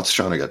any other thoughts,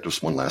 Sean? I got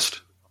just one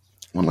last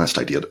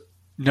idea.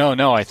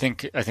 No. I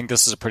think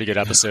this is a pretty good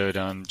episode.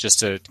 Just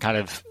to kind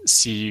of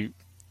see,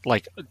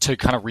 to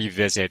kind of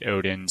revisit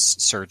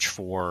Odin's search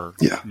for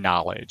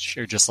knowledge,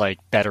 or just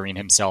bettering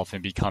himself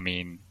and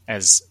becoming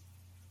as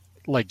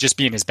just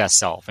being his best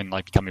self and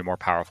becoming more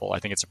powerful. I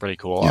think it's a pretty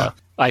cool.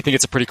 I think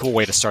it's a pretty cool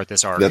way to start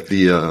this arc.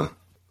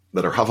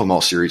 That our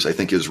Havamal series, I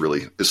think,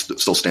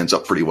 still stands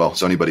up pretty well.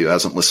 So anybody who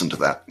hasn't listened to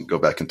that, go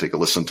back and take a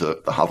listen to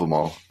the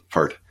Havamal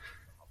part.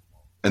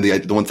 And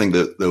the one thing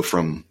that, though,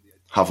 from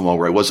Havamal,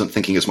 where I wasn't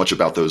thinking as much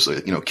about those,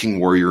 king,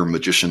 warrior,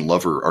 magician,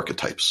 lover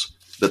archetypes,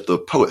 that the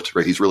poet,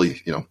 right? He's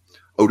really,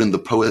 Odin, the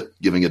poet,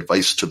 giving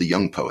advice to the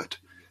young poet,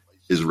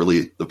 is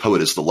really, the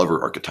poet is the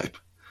lover archetype.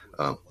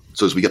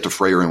 So as we get to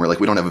Freyr and we're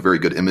like, we don't have a very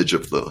good image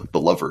of the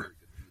lover.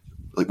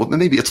 Well,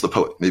 maybe it's the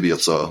poet. Maybe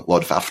it's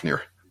Lod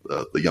Fafnir,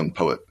 the young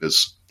poet,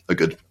 is a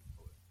good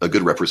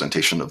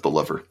representation of the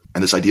lover.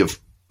 And this idea of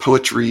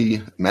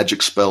poetry,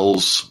 magic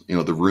spells,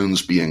 the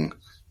runes being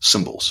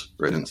symbols,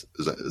 right? And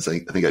as I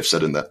think I've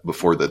said in that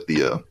before, that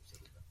the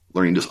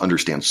learning to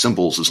understand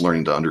symbols is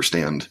learning to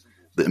understand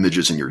the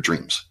images in your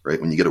dreams, right?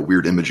 When you get a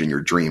weird image in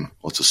your dream,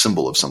 well, it's a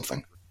symbol of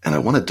something. And I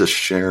wanted to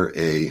share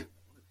a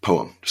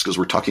poem, just because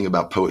we're talking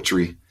about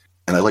poetry.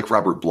 And I like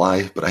Robert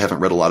Bly, but I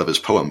haven't read a lot of his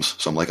poems.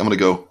 So I'm like, I'm going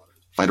to go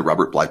find a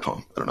Robert Bly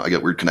poem. I don't know. I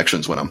get weird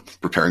connections when I'm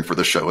preparing for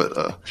the show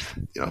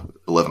at,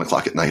 11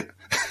 o'clock at night.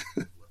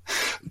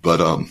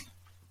 But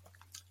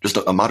just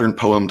a modern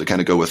poem to kind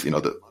of go with,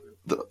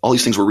 all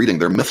these things we're reading,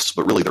 they're myths,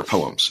 but really they're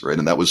poems, right?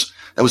 And that was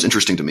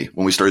interesting to me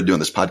when we started doing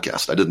this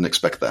podcast. I didn't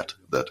expect that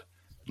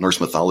Norse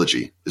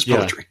mythology is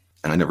poetry.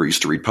 And I never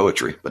used to read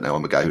poetry, but now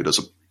I'm a guy who does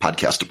a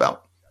podcast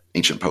about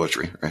ancient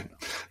poetry, right?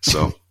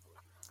 So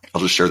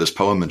I'll just share this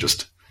poem and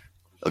just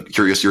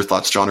curious your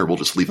thoughts, John, or we'll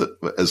just leave it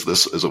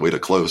as a way to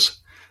close.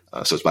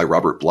 So it's by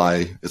Robert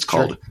Bly. It's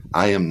called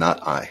I Am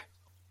Not I.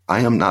 I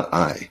am not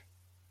I.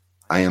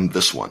 I am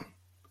this one,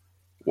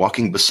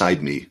 walking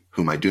beside me,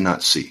 whom I do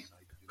not see,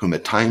 whom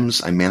at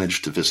times I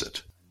manage to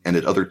visit, and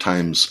at other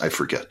times I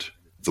forget.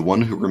 The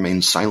one who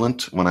remains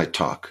silent when I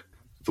talk,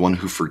 the one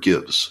who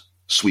forgives,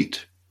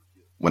 sweet,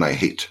 when I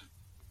hate.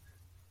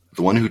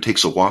 The one who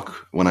takes a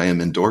walk when I am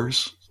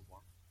indoors,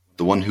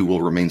 the one who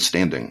will remain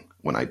standing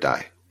when I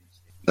die.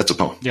 That's a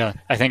poem. Yeah,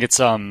 I think it's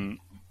I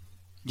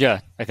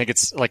think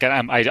it's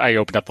I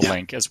opened up the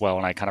link as well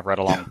and I kind of read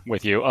along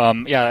with you. I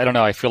don't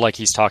know. I feel like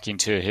he's talking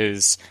to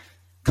his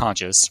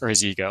conscious or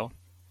his ego.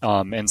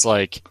 And it's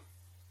like,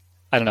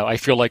 I don't know. I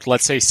feel like,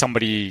 let's say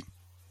somebody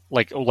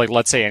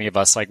let's say any of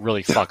us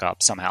really fuck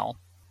up somehow.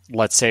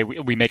 Let's say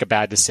we make a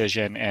bad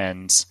decision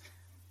and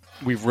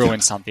we ruin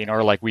something,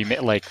 or we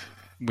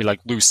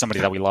lose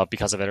somebody that we love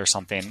because of it or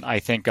something. I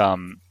think, I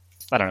don't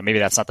know, maybe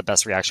that's not the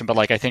best reaction, but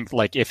I think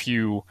if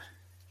you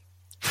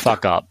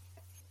fuck up,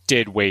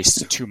 did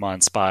waste 2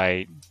 months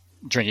by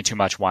drinking too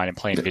much wine and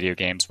playing video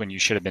games when you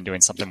should have been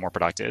doing something more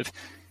productive,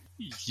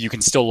 you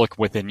can still look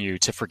within you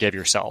to forgive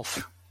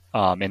yourself,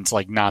 and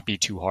to not be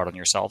too hard on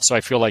yourself. So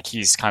I feel like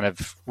he's kind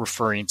of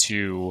referring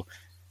to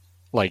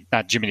like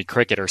not Jiminy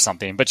Cricket or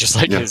something, but just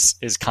like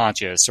his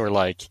conscious, or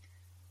like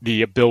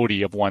the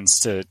ability of one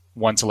to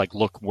like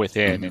look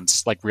within and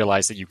like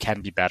realize that you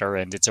can be better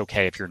and it's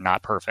okay if you're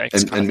not perfect.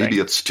 And maybe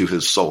it's to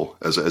his soul,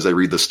 as I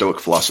read the Stoic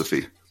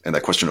philosophy and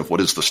that question of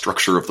what is the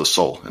structure of the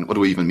soul and what do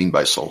we even mean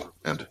by soul,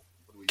 and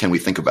can we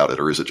think about it,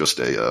 or is it just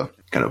a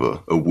kind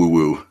of a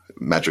woo-woo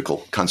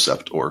magical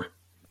concept, or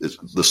is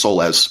the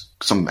soul as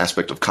some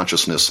aspect of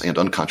consciousness and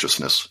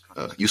unconsciousness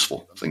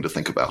useful thing to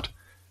think about?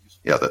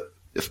 Yeah, that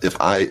if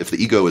the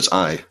ego is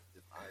I,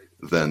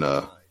 then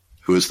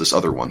who is this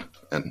other one?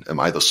 And am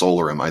I the soul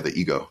or am I the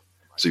ego?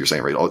 So you're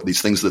saying, right, all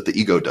these things that the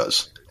ego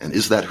does, and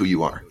is that who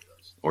you are,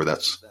 or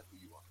that's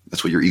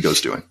what your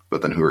ego's doing?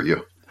 But then who are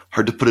you?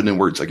 Hard to put it in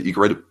words. Like you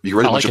can write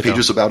a bunch of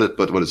pages about it,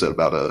 but what is it?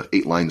 About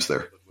 8 lines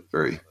there.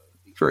 Very,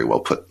 very well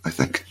put, I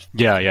think.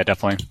 Yeah,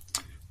 definitely.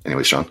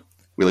 Anyway, Sean,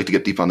 we like to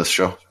get deep on this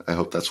show. I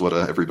hope that's what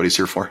everybody's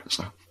here for.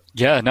 So.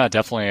 Yeah, no,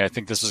 definitely. I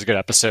think this was a good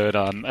episode.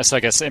 So I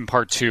guess in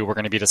part 2, we're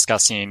going to be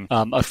discussing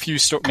a few,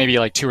 maybe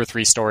like 2 or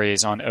 3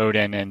 stories on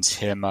Odin and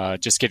him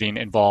just getting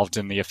involved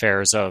in the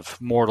affairs of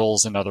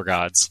mortals and other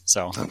gods.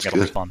 So that'll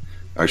be fun.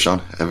 All right, Sean,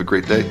 have a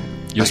great day.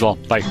 You as well.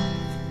 Bye.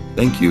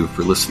 Thank you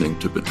for listening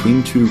to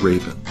Between Two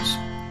Ravens.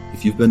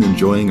 If you've been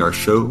enjoying our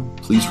show,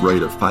 please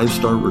write a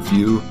 5-star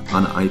review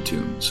on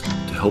iTunes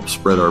to help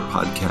spread our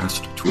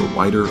podcast to a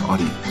wider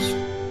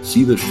audience.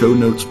 See the show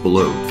notes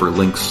below for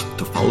links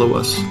to follow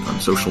us on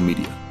social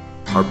media.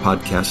 Our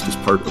podcast is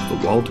part of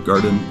the Walled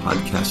Garden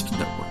Podcast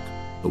Network.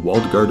 The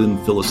Walled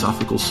Garden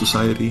Philosophical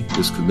Society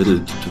is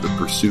committed to the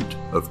pursuit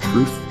of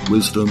truth,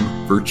 wisdom,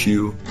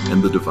 virtue,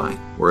 and the divine,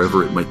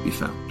 wherever it might be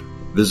found.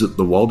 Visit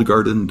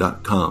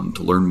thewalledgarden.com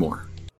to learn more.